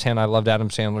 when I was 10, I loved Adam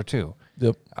Sandler too.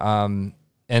 Yep.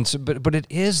 And so, but it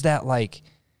is that, like,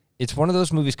 it's one of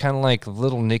those movies kind of like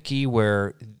Little Nicky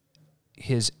where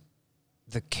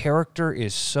the character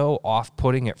is so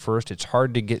off-putting at first. It's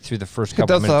hard to get through the first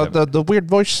couple minutes. The weird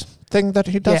voice thing that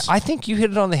he does. Yeah, I think you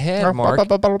hit it on the head, Mark.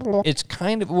 It's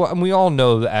kind of, well, and we all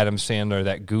know the Adam Sandler,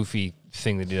 that goofy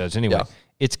thing that he does anyway. Yeah.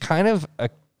 It's kind of a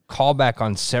callback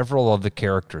on several of the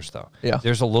characters, though. Yeah.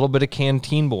 There's a little bit of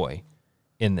Canteen Boy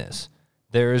in this.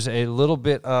 There's a little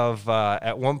bit of,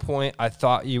 at one point, I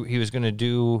thought he was going to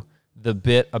do the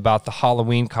bit about the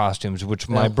Halloween costumes, which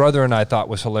my brother and I thought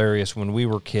was hilarious when we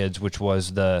were kids, which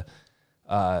was the,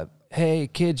 hey,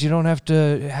 kids, you don't have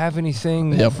to have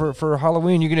anything for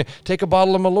Halloween. You're going to take a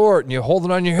bottle of Malort and you hold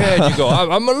it on your head. You go,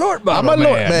 I'm a Malort bottle I'm a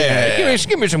Malort man. Yeah,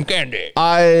 give me some candy.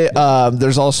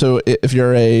 There's also, if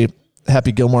you're a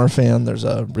Happy Gilmore fan, there's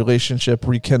a relationship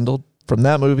rekindled from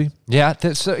that movie. Yeah,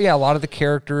 a lot of the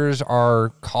characters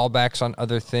are callbacks on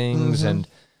other things. And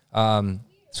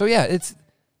so, yeah,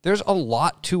 there's a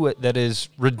lot to it that is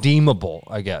redeemable,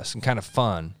 I guess, and kind of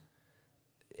fun.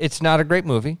 It's not a great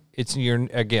movie.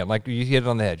 Again, like you hit it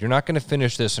on the head. You're not going to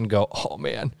finish this and go, oh,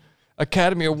 man,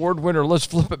 Academy Award winner, let's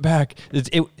flip it back.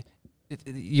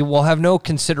 You will have no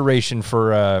consideration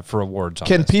for awards on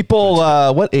Can this. people,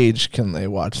 what age can they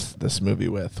watch this movie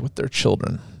with their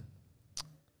children?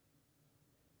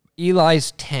 Eli's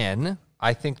 10.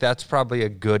 I think that's probably a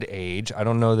good age. I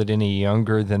don't know that any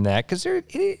younger than that, because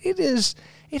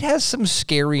it has some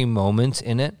scary moments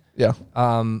in it. Yeah.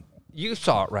 You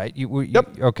saw it, right?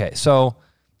 Yep. Okay, so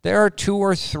there are 2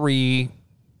 or 3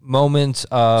 moments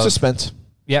of suspense.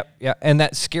 Yep, yeah, and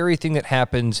that scary thing that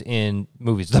happens in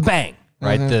movies, the bang,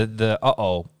 right? The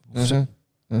uh-oh.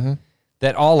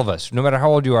 That all of us, no matter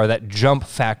how old you are, that jump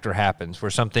factor happens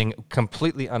where something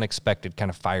completely unexpected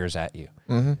kind of fires at you.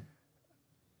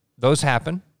 Those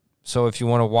happen. So if you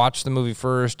want to watch the movie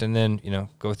first and then,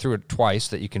 go through it twice,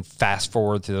 that you can fast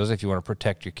forward through those. If you want to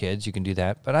protect your kids, you can do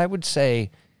that. But I would say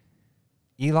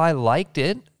Eli liked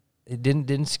it. It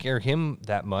didn't scare him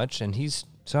that much, and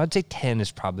so I'd say 10 is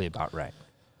probably about right.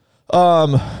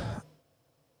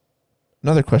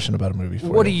 Another question about a movie for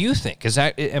you. What do you think? Is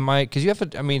that, because you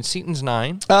have Seaton's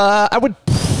 9. I would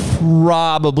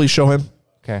probably show him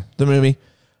the movie.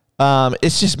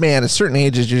 It's just, man, at certain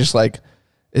ages, you're just like,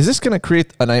 is this going to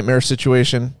create a nightmare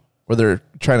situation where they're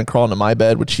trying to crawl into my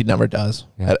bed, which he never does,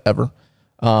 ever.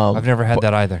 I've never had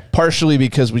that either. Partially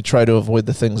because we try to avoid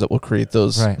the things that will create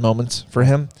those moments for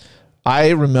him.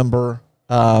 I remember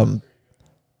a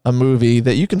movie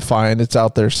that you can find, it's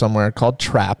out there somewhere, called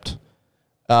Trapped,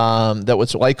 that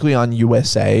was likely on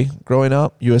USA growing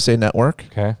up, USA Network.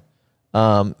 Okay.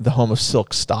 The home of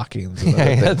silk stockings.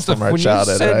 That's when you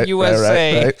said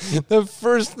USA, right. The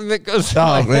first thing that goes through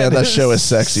my man, that is show is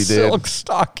sexy, dude. Silk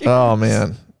stockings. Oh,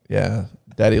 man. Yeah.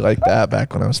 Daddy liked that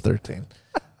back when I was 13.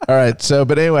 All right. So,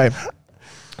 but anyway,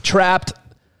 Trapped,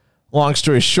 long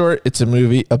story short, it's a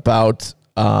movie about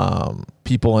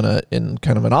people in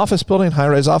kind of an office building,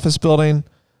 high-rise office building.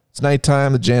 It's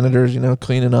nighttime. The janitors,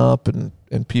 cleaning up and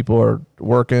people are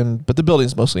working, but the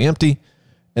building's mostly empty.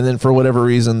 And then for whatever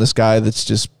reason, this guy that's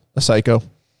just a psycho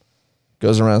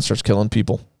goes around and starts killing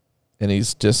people. And he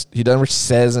never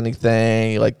says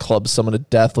anything. He like clubs someone to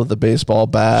death with a baseball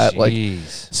bat.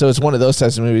 Jeez. So it's one of those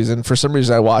types of movies. And for some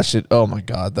reason I watched it. Oh my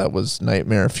God, that was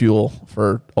nightmare fuel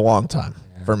for a long time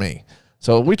for me.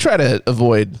 So we try to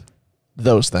avoid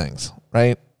those things,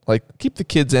 right? Like keep the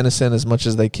kids innocent as much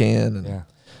as they can.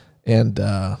 And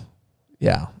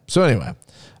So anyway,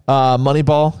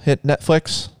 Moneyball hit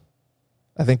Netflix.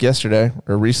 I think yesterday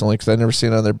or recently, because I'd never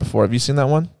seen it on there before. Have you seen that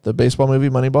one? The baseball movie,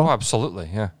 Moneyball? Oh, absolutely,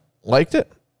 yeah. Liked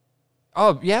it?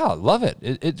 Oh, yeah, love it.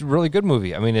 It's a really good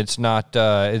movie. I mean, it's not,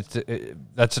 that's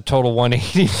a total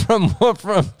 180 from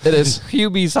it is.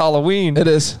 Hubie's Halloween. It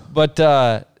is. But,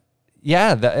 I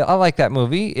like that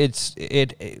movie. It's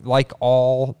like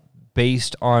all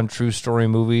based on true story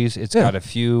movies. It's got a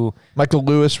few. Michael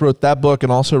Lewis wrote that book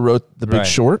and also wrote The Big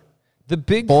Short. The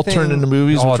Big both turned into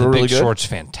movies, which were really good. The Big Short's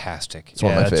fantastic. It's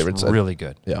one of my favorites. Really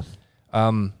good. Yeah.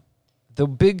 The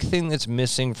big thing that's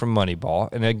missing from Moneyball,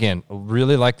 and again,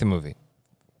 really like the movie,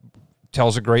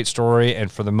 tells a great story, and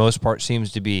for the most part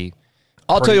seems to be.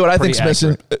 I'll tell you what I think's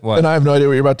missing, and I have no idea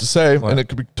what you're about to say, and it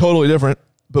could be totally different.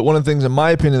 But one of the things, in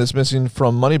my opinion, that's missing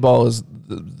from Moneyball is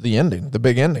the ending, the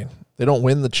big ending. They don't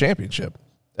win the championship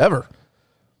ever.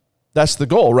 That's the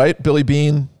goal, right? Billy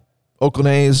Beane, Oakland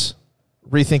A's,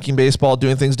 rethinking baseball,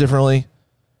 doing things differently.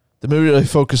 The movie really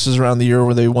focuses around the year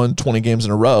where they won 20 games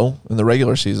in a row in the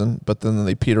regular season, but then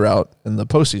they peter out in the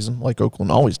postseason, like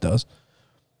Oakland always does.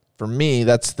 For me,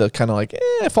 that's the kind of like,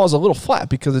 it falls a little flat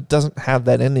because it doesn't have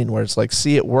that ending where it's like,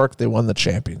 see it work, they won the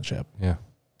championship. Yeah.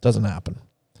 Doesn't happen.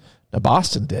 Now,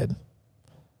 Boston did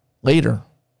later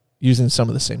using some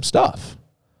of the same stuff.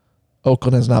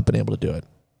 Oakland has not been able to do it.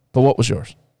 But what was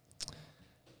yours?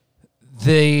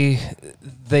 They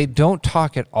don't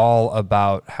talk at all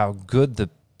about how good the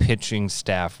pitching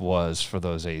staff was for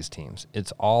those A's teams.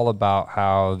 It's all about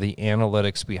how the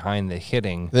analytics behind the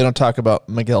hitting. They don't talk about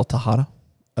Miguel Tejada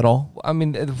at all? I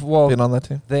mean, well, being on that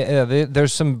team?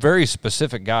 There's some very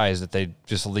specific guys that they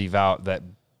just leave out that,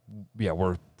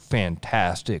 were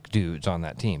fantastic dudes on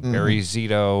that team. Barry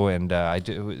Zito and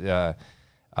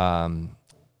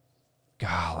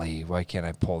golly, why can't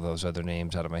I pull those other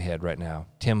names out of my head right now?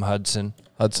 Tim Hudson.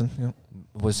 Yeah.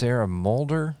 Was there a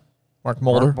Mulder? Mark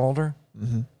Mulder. Mark Mulder?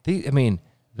 Mm-hmm.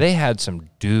 They had some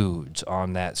dudes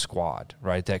on that squad,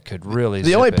 right, that could really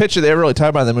The only pitcher they ever really talk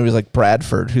about in the movie is like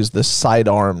Bradford, who's the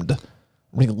side-armed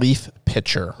relief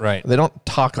pitcher. Right. They don't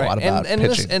talk a lot about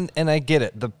pitching. And I get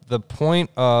it. The point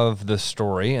of the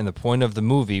story and the point of the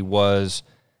movie was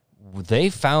they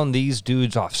found these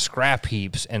dudes off scrap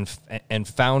heaps and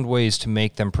found ways to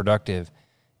make them productive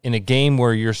in a game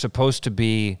where you're supposed to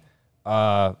be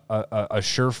a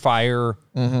surefire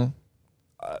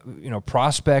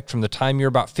prospect from the time you're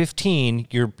about 15.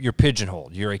 You're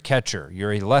pigeonholed. You're a catcher.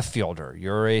 You're a left fielder.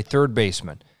 You're a third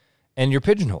baseman, and you're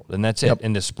pigeonholed, and that's it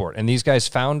in this sport. And these guys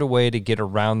found a way to get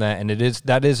around that, and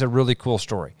that is a really cool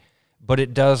story. But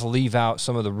it does leave out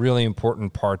some of the really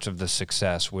important parts of the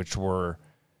success, which were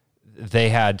they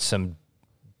had some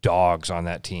dogs on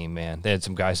that team, man. They had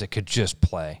some guys that could just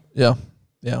play. Yeah.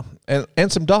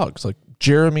 And some dogs, like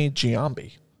Jeremy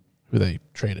Giambi, who they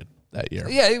traded that year.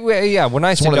 Yeah. When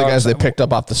I say one of the dogs, guys they picked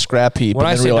up off the scrap heap when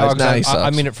and I then say realized, dogs, he I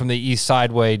sucks. mean it from the East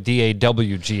Side way,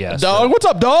 DAWGS. Dog, what's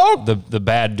up, dog? The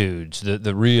bad dudes,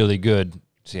 the really good.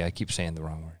 See, I keep saying the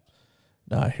wrong word.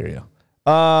 No, I hear you.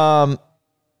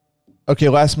 Okay,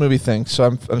 last movie thing. So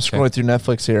I'm scrolling through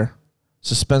Netflix here.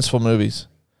 Suspenseful movies.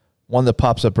 One that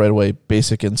pops up right away,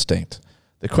 Basic Instinct.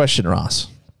 The question, Ross.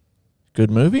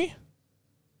 Good movie?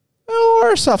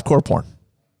 Or softcore porn?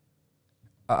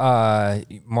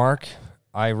 Mark,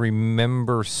 I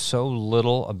remember so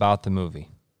little about the movie.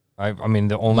 The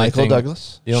only Michael thing,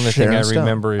 Douglas? The only Sharon thing I Stone.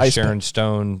 remember is Ice Sharon pick.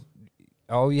 Stone.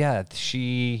 Oh yeah,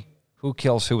 who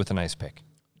kills who with an ice pick?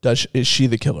 Is she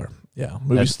the killer? Yeah.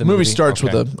 That's the movie movie? starts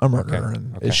Okay. with a murder,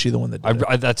 and Okay. is she the one that did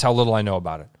it? That's how little I know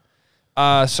about it.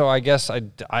 So I guess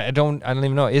I don't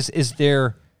even know. Is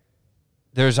there?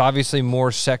 There's obviously more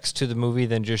sex to the movie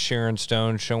than just Sharon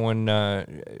Stone showing,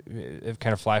 kind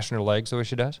of flashing her legs the way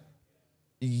she does.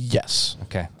 Yes.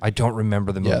 Okay, I don't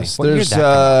remember the movie. Yes. What year There's did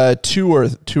that come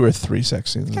out? two or three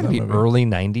sex scenes in Gotta that be movie. early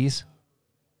 '90s.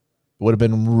 Would have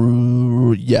been,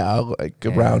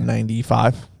 around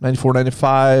 95, 94,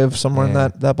 95, somewhere in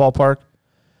that ballpark.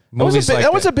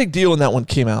 That was a big deal when that one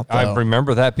came out, though. I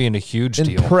remember that being a huge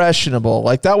deal. Impressionable.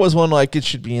 Like, that was one, like, it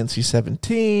should be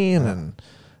NC-17,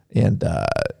 and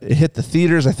it hit the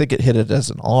theaters. I think it hit it as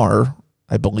an R,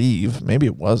 I believe. Maybe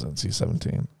it was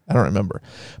NC-17. I don't remember.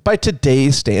 By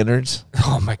today's standards,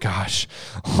 Oh my gosh!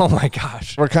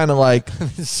 we're kind of like,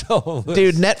 So,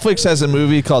 dude, Netflix has a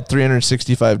movie called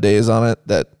 365 Days on it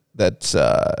that's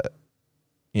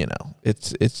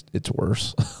it's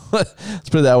worse. Let's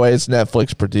put it that way. It's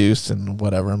Netflix produced and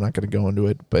whatever. I'm not going to go into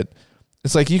it, but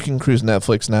it's like you can cruise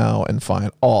Netflix now and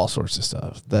find all sorts of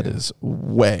stuff that is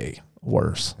way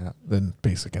worse than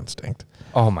Basic Instinct.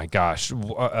 oh my gosh!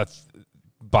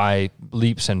 By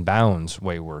leaps and bounds,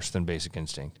 way worse than Basic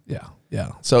Instinct.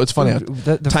 Yeah. So it's funny how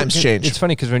times change. It's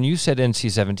funny because when you said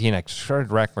NC-17, I started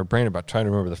to rack my brain about trying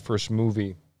to remember the first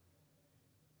movie.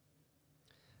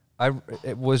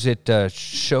 Was it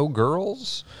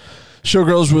Showgirls?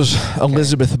 Showgirls was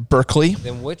Elizabeth Berkley.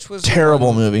 Then which was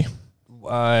Terrible movie.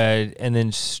 And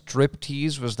then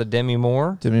Striptease was the Demi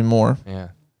Moore. Demi Moore.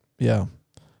 Yeah.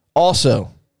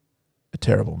 Also, a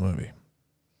terrible movie.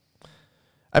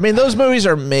 I mean, those movies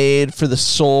are made for the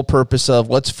sole purpose of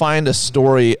let's find a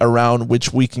story around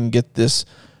which we can get this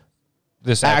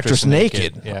actress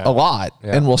naked a lot,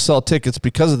 and we'll sell tickets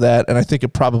because of that. And I think it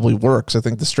probably works. I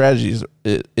think the strategy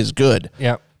is good.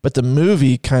 Yeah. But the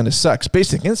movie kind of sucks.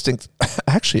 Basic Instinct,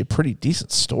 actually a pretty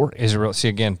decent story. Is it real? See,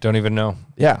 again, don't even know.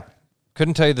 Yeah.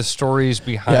 Couldn't tell you the stories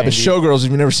behind. Yeah, but Showgirls, if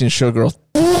you've never seen Showgirls,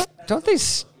 don't they?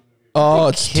 Oh,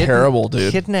 it's terrible,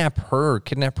 dude. Kidnap her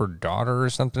daughter or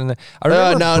something. I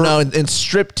remember no. In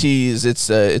Striptease,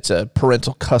 it's a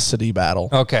parental custody battle.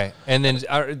 Okay, and then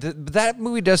that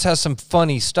movie does have some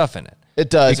funny stuff in it. It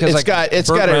does. Because, It's got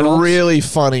Burt a Reynolds- really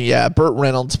funny. Yeah, Burt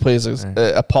Reynolds plays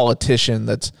a politician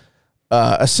that's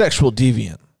a sexual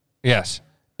deviant, Yes.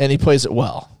 and he plays it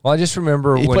well. Well, I just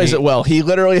remember He when plays it well. He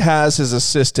literally has his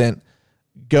assistant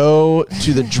go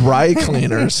to the dry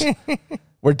cleaners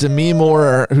where Demi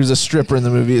Moore, who's a stripper in the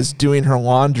movie, is doing her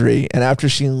laundry. And after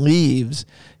she leaves,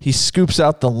 he scoops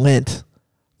out the lint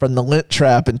from the lint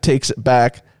trap and takes it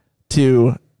back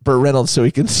to Burt Reynolds so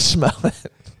he can smell it.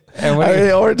 And I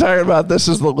mean, all we're talking about, this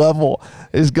is the level,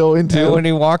 is going to. And when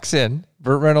he walks in,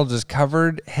 Burt Reynolds is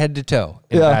covered head to toe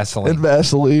in Vaseline. In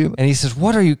Vaseline. And he says,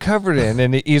 "What are you covered in?"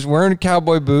 And he's wearing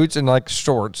cowboy boots and like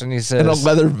shorts. And he says, In a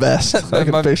leather vest. I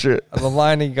can picture it. The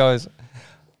line he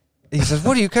says,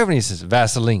 "What are you covered in?" He says,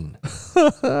 "Vaseline.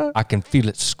 I can feel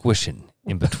it squishing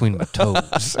in between my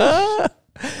toes."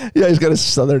 Yeah, he's got a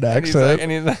southern accent.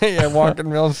 and he's like, walking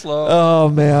real slow. Oh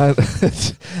man,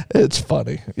 it's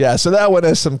funny. Yeah, so that one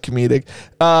has some comedic.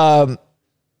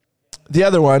 The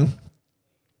other one,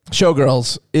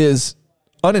 Showgirls, is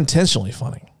unintentionally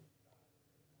funny.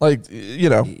 Like,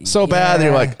 so bad that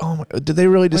you're like, oh my, did they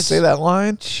really just say that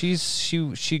line? She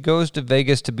goes to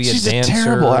Vegas to be She's a dancer. a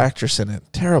terrible actress in it.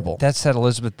 Terrible. That's that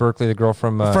Elizabeth Berkley, the girl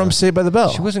from Saved by the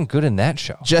Bell. She wasn't good in that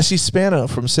show. Jessie Spano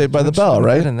from Saved by the She Bell, wasn't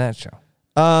right? Good in that show.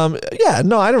 Yeah,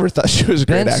 no, I never thought she was a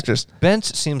great actress.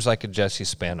 Bence seems like a Jessie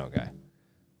Spano guy.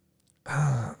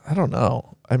 I don't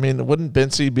know. I mean, wouldn't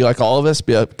Bency be like all of us,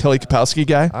 be a Kelly Kapowski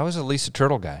guy? I was a Lisa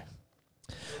Turtle guy.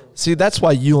 See, that's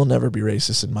why you'll never be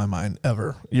racist in my mind,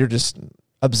 ever. You're just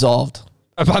absolved.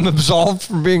 I'm absolved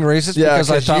from being racist because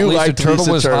I thought you Lisa liked Turtle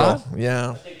Lisa was Turtle. hot.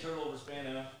 Yeah. I think Turtle over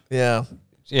Spano. Yeah.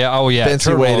 Yeah. Oh, yeah.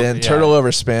 Bency weighed in. Yeah. Turtle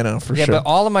over Spano for Yeah, sure. but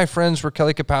all of my friends were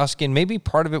Kelly Kapowski, and maybe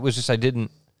part of it was just I don't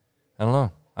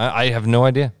know. I have no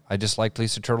idea. I just liked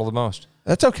Lisa Turtle the most.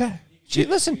 That's okay.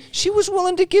 Listen, she was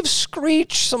willing to give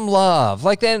Screech some love.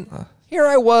 Like then, here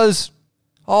I was,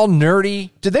 all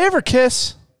nerdy. Did they ever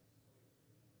kiss?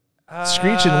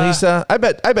 Screech and Lisa? I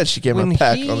bet she gave him when a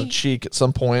peck he- on the cheek at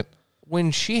some point.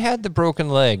 When she had the broken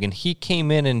leg and he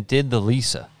came in and did the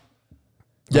Lisa.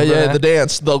 Yeah, Remember yeah, that? the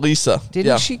dance, the Lisa. Didn't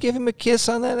yeah. she give him a kiss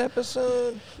on that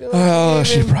episode? Oh,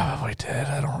 she probably did.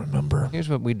 I don't remember. Here's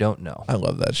what we don't know. I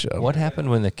love that show. What happened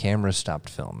when the camera stopped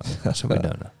filming? That's what we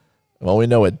don't know. Well, we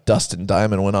know what Dustin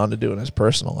Diamond went on to do in his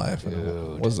personal life.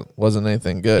 And it wasn't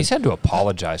anything good. He's had to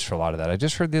apologize for a lot of that. I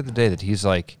just heard the other day that he's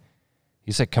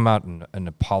come out and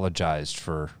apologized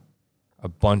for a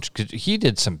bunch because he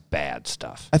did some bad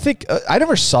stuff. I think I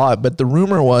never saw it, but the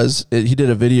rumor was he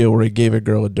did a video where he gave a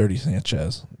girl a dirty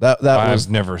Sanchez.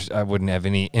 I wouldn't have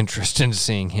any interest in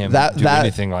seeing him do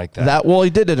anything like that. Well, he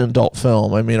did an adult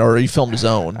film. I mean, or he filmed his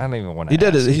own. I don't even want to. He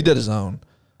did his own.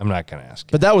 I'm not going to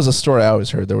ask. But that was a story I always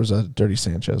heard. There was a dirty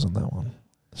Sanchez on that one.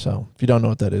 So if you don't know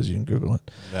what that is, you can Google it.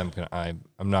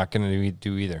 I'm not going to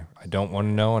do either. I don't want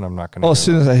to know, and I'm not going to. Well, as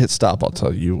soon as I hit stop, I'll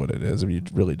tell you what it is if you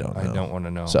really don't know. I don't want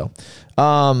to know. So,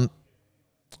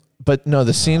 but no,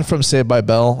 the scene from Saved by the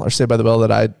Bell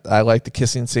that I like the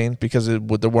kissing scene because there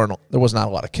was not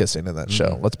a lot of kissing in that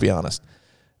show. Let's be honest.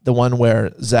 The one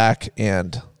where Zach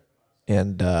and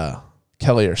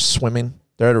Kelly are swimming.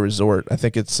 They're at a resort. I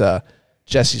think it's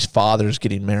Jesse's father's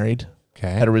getting married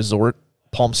at a resort,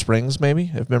 Palm Springs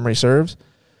maybe, if memory serves.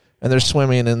 And they're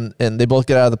swimming and they both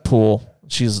get out of the pool.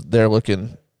 She's there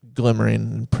looking glimmering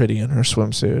and pretty in her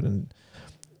swimsuit, and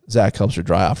Zach helps her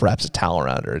dry off, wraps a towel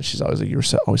around her, and she's always like, "You're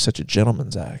always such a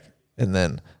gentleman, Zach." And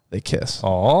then they kiss.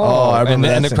 I remember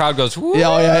and the crowd goes, "Woo!"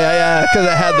 Yeah, because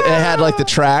it had like the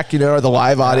track, or the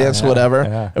live audience, whatever.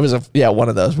 Yeah. It was one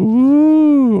of those.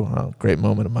 Woo! Oh, great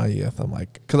moment of my youth. I'm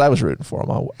like, because I was rooting for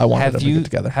him. I wanted them to get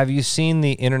together. Have you seen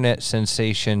the internet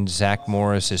sensation Zach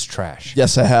Morris is trash?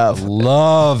 Yes, I have.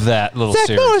 Love that little Zach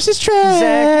series. Morris is trash.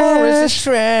 Zach Morris is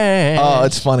trash. Oh,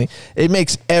 it's funny. It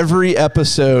makes every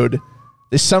episode.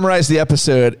 They summarize the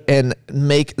episode and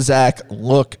make Zach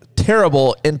look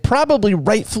terrible, and probably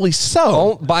rightfully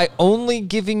so. By only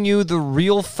giving you the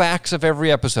real facts of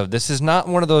every episode. This is not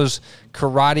one of those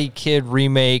Karate Kid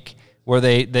remake where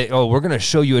we're going to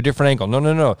show you a different angle.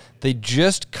 No. They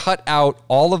just cut out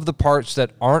all of the parts that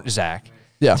aren't Zach.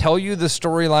 Yeah. Tell you the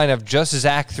storyline of just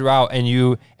Zach throughout,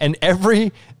 and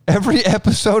every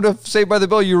episode of Saved by the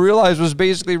Bell you realize was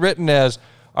basically written as,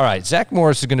 all right, Zach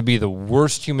Morris is going to be the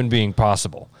worst human being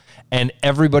possible, and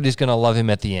everybody's going to love him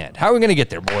at the end. How are we going to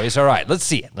get there, boys? All right, let's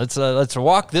see it. Let's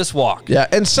walk this walk. Yeah,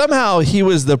 and somehow he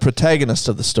was the protagonist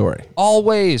of the story.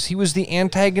 Always, he was the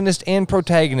antagonist and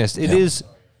protagonist.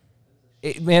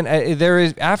 There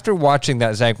is, after watching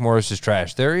that Zach Morris is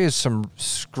trash, there is some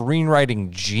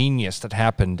screenwriting genius that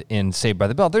happened in Saved by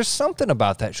the Bell. There's something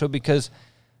about that show because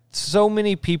so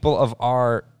many people of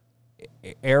our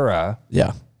era.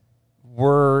 Yeah.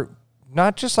 were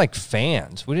not just like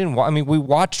fans. We didn't. I mean, we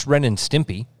watched Ren and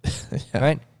Stimpy,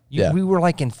 right? We were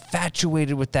like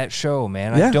infatuated with that show,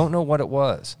 man. I don't know what it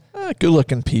was.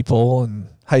 Good-looking people and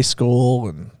high school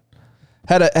and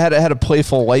had a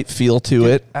playful light feel to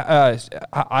it.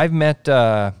 I've met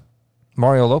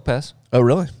Mario Lopez. Oh,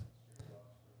 really?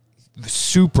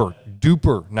 Super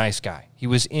duper nice guy. He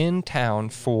was in town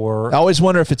for. I always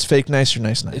wonder if it's fake nice or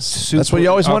nice. That's what you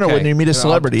always wonder when you meet a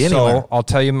celebrity. Anywhere. So I'll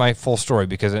tell you my full story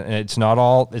because it's not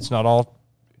all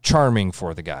charming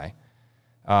for the guy.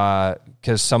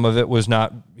 Because some of it was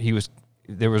not.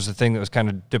 There was a thing that was kind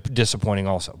of disappointing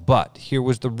also. But here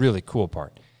was the really cool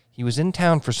part. He was in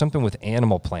town for something with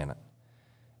Animal Planet,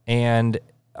 and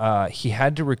he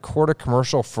had to record a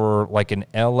commercial for like an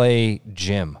LA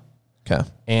gym. Okay.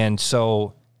 And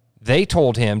so they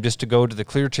told him just to go to the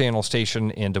Clear Channel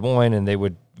station in Des Moines and they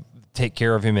would take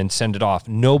care of him and send it off.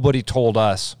 Nobody told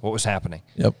us what was happening.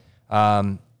 Yep.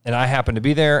 And I happened to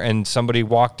be there and somebody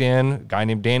walked in, a guy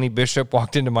named Danny Bishop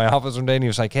walked into my office one day and he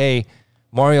was like, hey,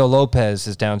 Mario Lopez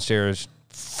is downstairs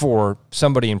for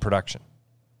somebody in production.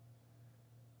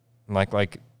 I'm like,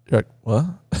 what?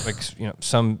 Like,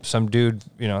 some dude,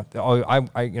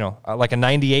 like a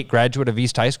 98 graduate of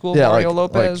East High School, Mario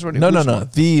Lopez? No.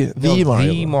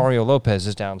 The Mario Lopez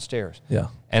is downstairs. Yeah.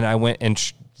 And I went and,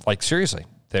 seriously,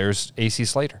 there's AC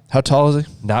Slater. How tall is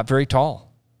he? Not very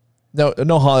tall.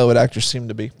 No Hollywood actors seem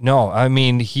to be. No, I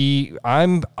mean, I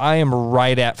am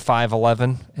right at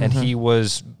 5'11", and he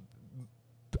was,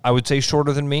 I would say,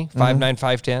 shorter than me,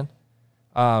 5'9",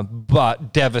 5'10",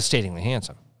 but devastatingly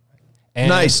handsome. And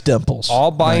nice dimples.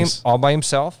 All by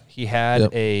himself. He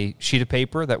had a sheet of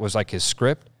paper that was like his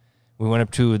script. We went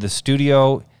up to the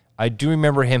studio. I do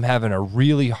remember him having a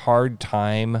really hard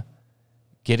time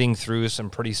getting through some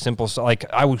pretty simple stuff. Like,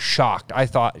 I was shocked. I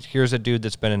thought, here's a dude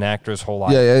that's been an actor his whole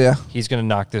life. Yeah. He's going to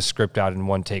knock this script out in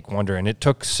one take wonder. And it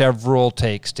took several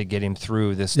takes to get him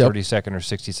through this 30-second or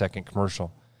 60-second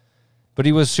commercial. But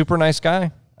he was a super nice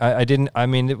guy. I think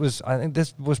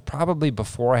this was probably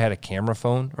before I had a camera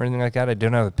phone or anything like that. I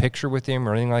didn't have a picture with him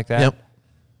or anything like that. Yep.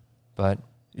 But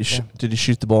did you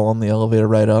shoot the ball on the elevator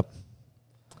right up?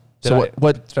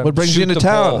 What brings you into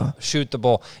town? Shoot the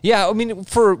ball. Yeah, I mean,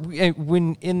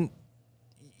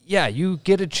 you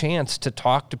get a chance to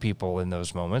talk to people in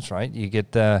those moments, right? You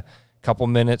get a couple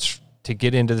minutes to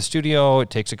get into the studio. It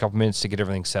takes a couple minutes to get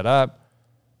everything set up.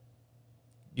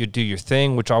 You do your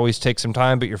thing, which always takes some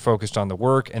time, but you're focused on the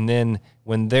work. And then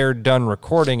when they're done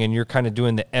recording and you're kind of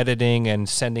doing the editing and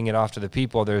sending it off to the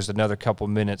people, there's another couple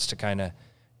minutes to kind of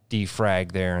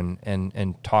defrag there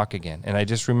and talk again. And I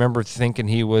just remember thinking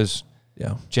he was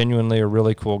genuinely a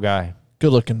really cool guy.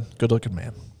 Good looking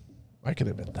man. I can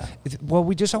admit that. Well,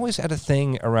 we just always had a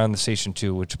thing around the station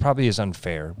too, which probably is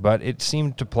unfair, but it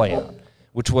seemed to play out,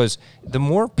 which was the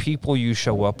more people you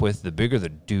show up with, the bigger the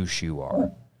douche you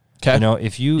are. Okay.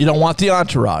 If you don't want the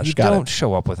entourage, you don't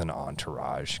show up with an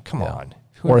entourage. Come on,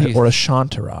 or a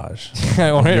shantourage.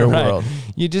 In your world.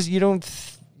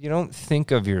 You don't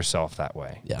think of yourself that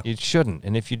way. Yeah, you shouldn't.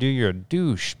 And if you do, you're a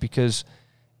douche because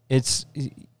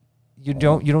you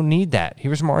don't need that.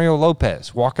 Here's Mario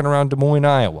Lopez walking around Des Moines,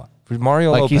 Iowa.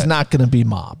 Mario Lopez. He's not going to be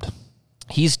mobbed.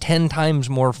 He's 10 times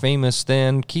more famous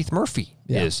than Keith Murphy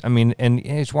is. I mean, and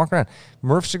he's walking around.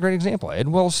 Murph's a great example. Ed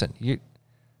Wilson.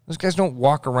 Those guys don't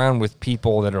walk around with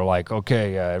people that are like,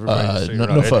 okay, everybody,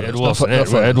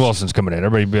 Ed Wilson's coming in.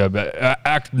 Everybody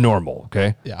act normal,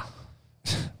 okay? Yeah.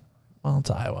 Well, it's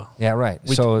Iowa. Yeah, right.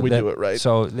 We do it right.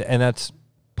 So, and that's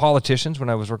politicians. When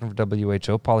I was working for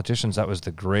WHO, politicians, that was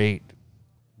the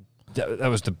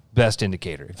best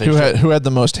indicator. Who had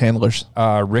the most handlers?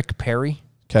 Rick Perry.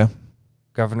 Okay.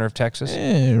 Governor of Texas.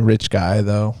 Rich guy,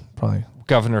 though, probably.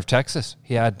 Governor of Texas.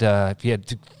 He had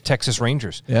Texas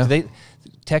Rangers. Yeah.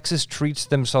 Texas treats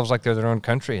themselves like they're their own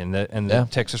country, and the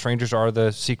Texas Rangers are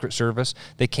the Secret Service.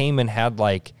 They came and had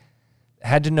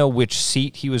to know which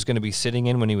seat he was going to be sitting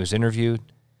in when he was interviewed.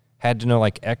 Had to know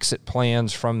exit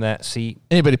plans from that seat.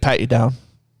 Anybody pat you down?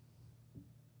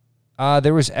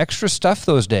 There was extra stuff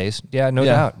those days. Yeah, no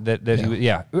doubt that he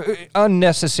was.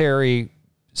 Unnecessary,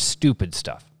 stupid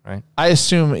stuff. Right. I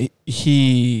assume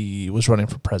he was running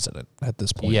for president at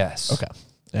this point. Yes. Okay,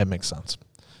 that makes sense.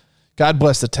 God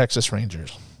bless the Texas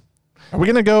Rangers. Are we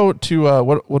gonna go to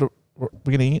what are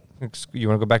we gonna eat? You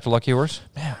want to go back to Lucky Horse?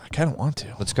 Man, I kind of want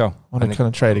to. Let's go. I want to kind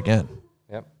of try it again.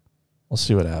 Yep. We'll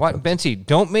see what happens. What, Bency?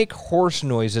 Don't make horse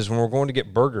noises when we're going to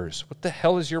get burgers. What the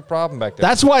hell is your problem back there?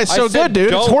 That's why it's so good,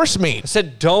 dude. It's horse meat. I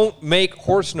said don't make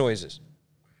horse noises.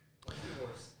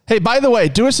 Hey, by the way,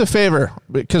 do us a favor,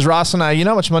 because Ross and I, you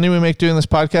know how much money we make doing this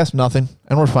podcast? Nothing,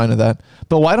 and we're fine with that.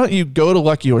 But why don't you go to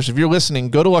Lucky Horse? If you're listening,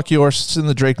 go to Lucky Horse. It's in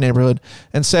the Drake neighborhood,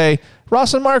 and say,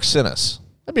 Ross and Mark sent us.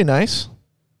 That'd be nice.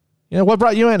 You know, what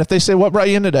brought you in? If they say, what brought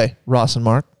you in today? Ross and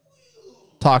Mark.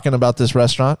 Talking about this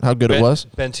restaurant, how good it was.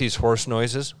 Bentsy's horse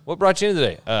noises. What brought you in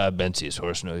today? Bentsy's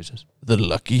horse noises. The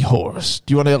Lucky Horse.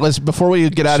 Do you want to, before we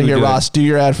get out of here, Ross, do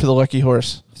your ad for the Lucky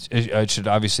Horse. It should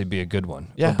obviously be a good one.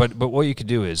 Yeah. But what you could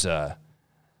do is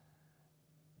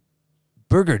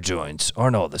burger joints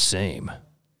aren't all the same.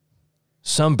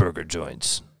 Some burger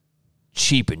joints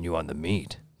cheapen you on the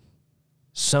meat.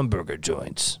 Some burger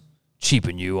joints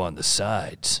cheapen you on the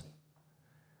sides.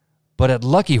 But at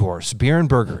Lucky Horse Beer and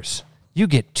Burgers, you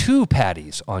get 2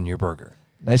 patties on your burger.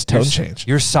 Nice tone change.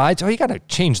 Your sides, you got to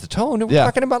change the tone. We're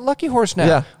talking about Lucky Horse now.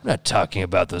 Yeah. We're not talking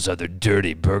about those other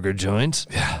dirty burger joints.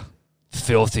 Yeah.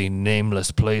 Filthy,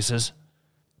 nameless places.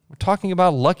 We're talking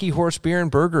about Lucky Horse Beer and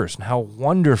Burgers and how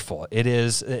wonderful it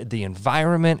is. The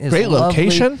environment is great lovely.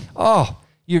 location. Oh,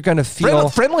 you're going to feel...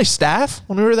 Friendly staff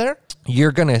when we were there.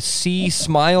 You're going to see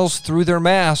smiles through their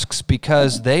masks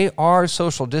because they are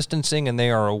social distancing and they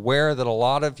are aware that a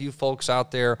lot of you folks out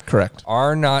there Correct.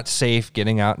 are not safe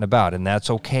getting out and about, and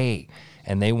that's okay.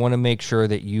 And they want to make sure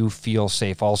that you feel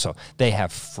safe also. They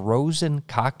have frozen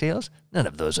cocktails. None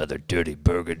of those other dirty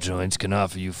burger joints can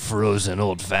offer you frozen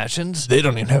old fashions. They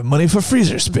don't even have money for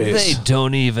freezer space. They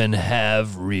don't even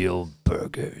have real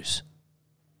burgers.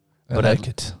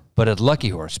 But at Lucky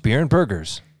Horse Beer and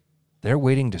Burgers, they're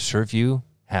waiting to serve you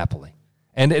happily.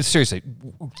 And it's seriously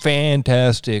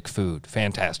fantastic food.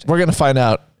 Fantastic. We're going to find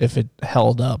out if it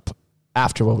held up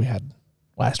after what we had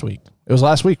last week. It was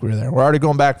last week we were there. We're already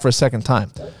going back for a second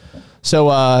time.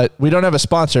 So we don't have a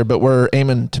sponsor, but we're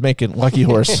aiming to make it Lucky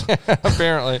Horse.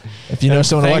 Apparently. If you know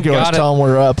someone at Lucky Horse, tell them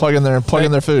we're plugging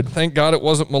their food. Thank God it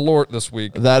wasn't Malort this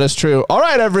week. That is true. All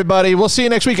right, everybody. We'll see you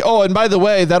next week. Oh, and by the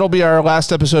way, that'll be our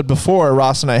last episode before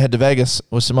Ross and I head to Vegas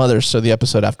with some others. So the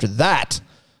episode after that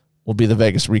will be the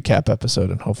Vegas recap episode,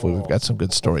 and hopefully we've got some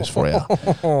good stories for you.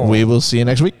 We will see you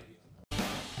next week.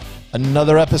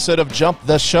 Another episode of Jump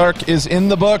the Shark is in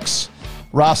the books.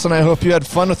 Ross and I hope you had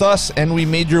fun with us and we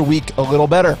made your week a little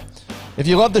better. If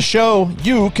you love the show,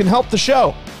 you can help the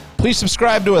show. Please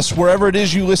subscribe to us wherever it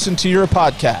is you listen to your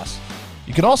podcast.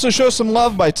 You can also show some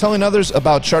love by telling others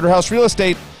about Charterhouse Real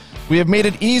Estate. We have made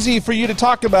it easy for you to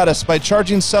talk about us by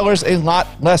charging sellers a lot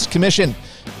less commission.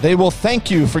 They will thank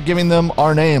you for giving them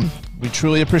our name. We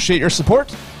truly appreciate your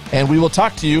support, and we will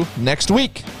talk to you next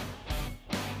week.